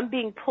 I'm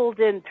being pulled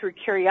in through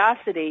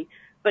curiosity,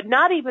 but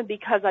not even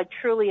because I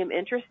truly am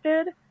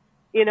interested,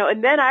 you know,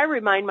 and then I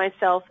remind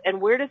myself, and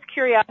where does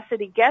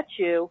curiosity get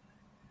you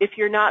if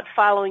you're not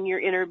following your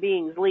inner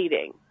being's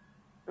leading?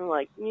 I'm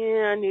like,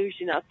 yeah, news,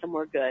 you're not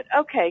somewhere good.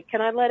 Okay,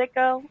 can I let it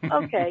go?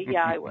 Okay,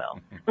 yeah, I will.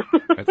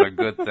 That's a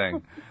good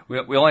thing. We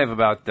only have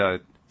about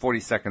 40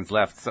 seconds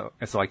left,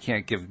 so I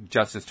can't give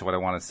justice to what I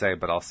want to say,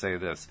 but I'll say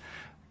this.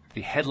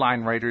 The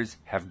headline writers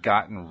have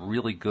gotten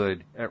really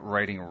good at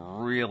writing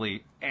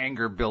really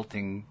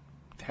anger-building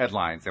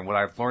headlines. And what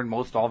I've learned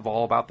most of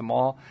all about them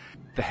all,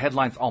 the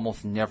headlines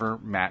almost never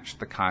match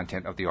the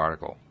content of the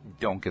article.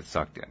 Don't get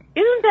sucked in.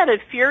 Isn't that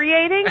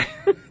infuriating?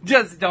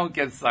 Just don't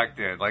get sucked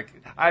in. Like,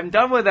 I'm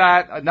done with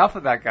that. Enough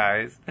of that,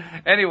 guys.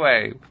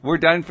 Anyway, we're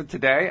done for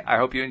today. I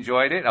hope you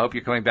enjoyed it. I hope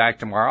you're coming back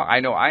tomorrow.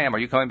 I know I am. Are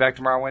you coming back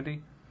tomorrow,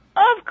 Wendy?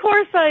 Of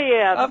course I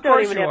am. Of Don't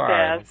course even you have to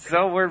are. ask.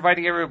 So we're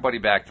inviting everybody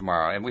back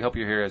tomorrow, and we hope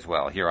you're here as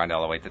well, here on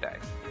LOA Today.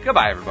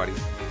 Goodbye, everybody.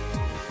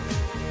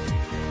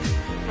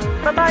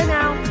 Bye-bye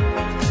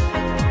now.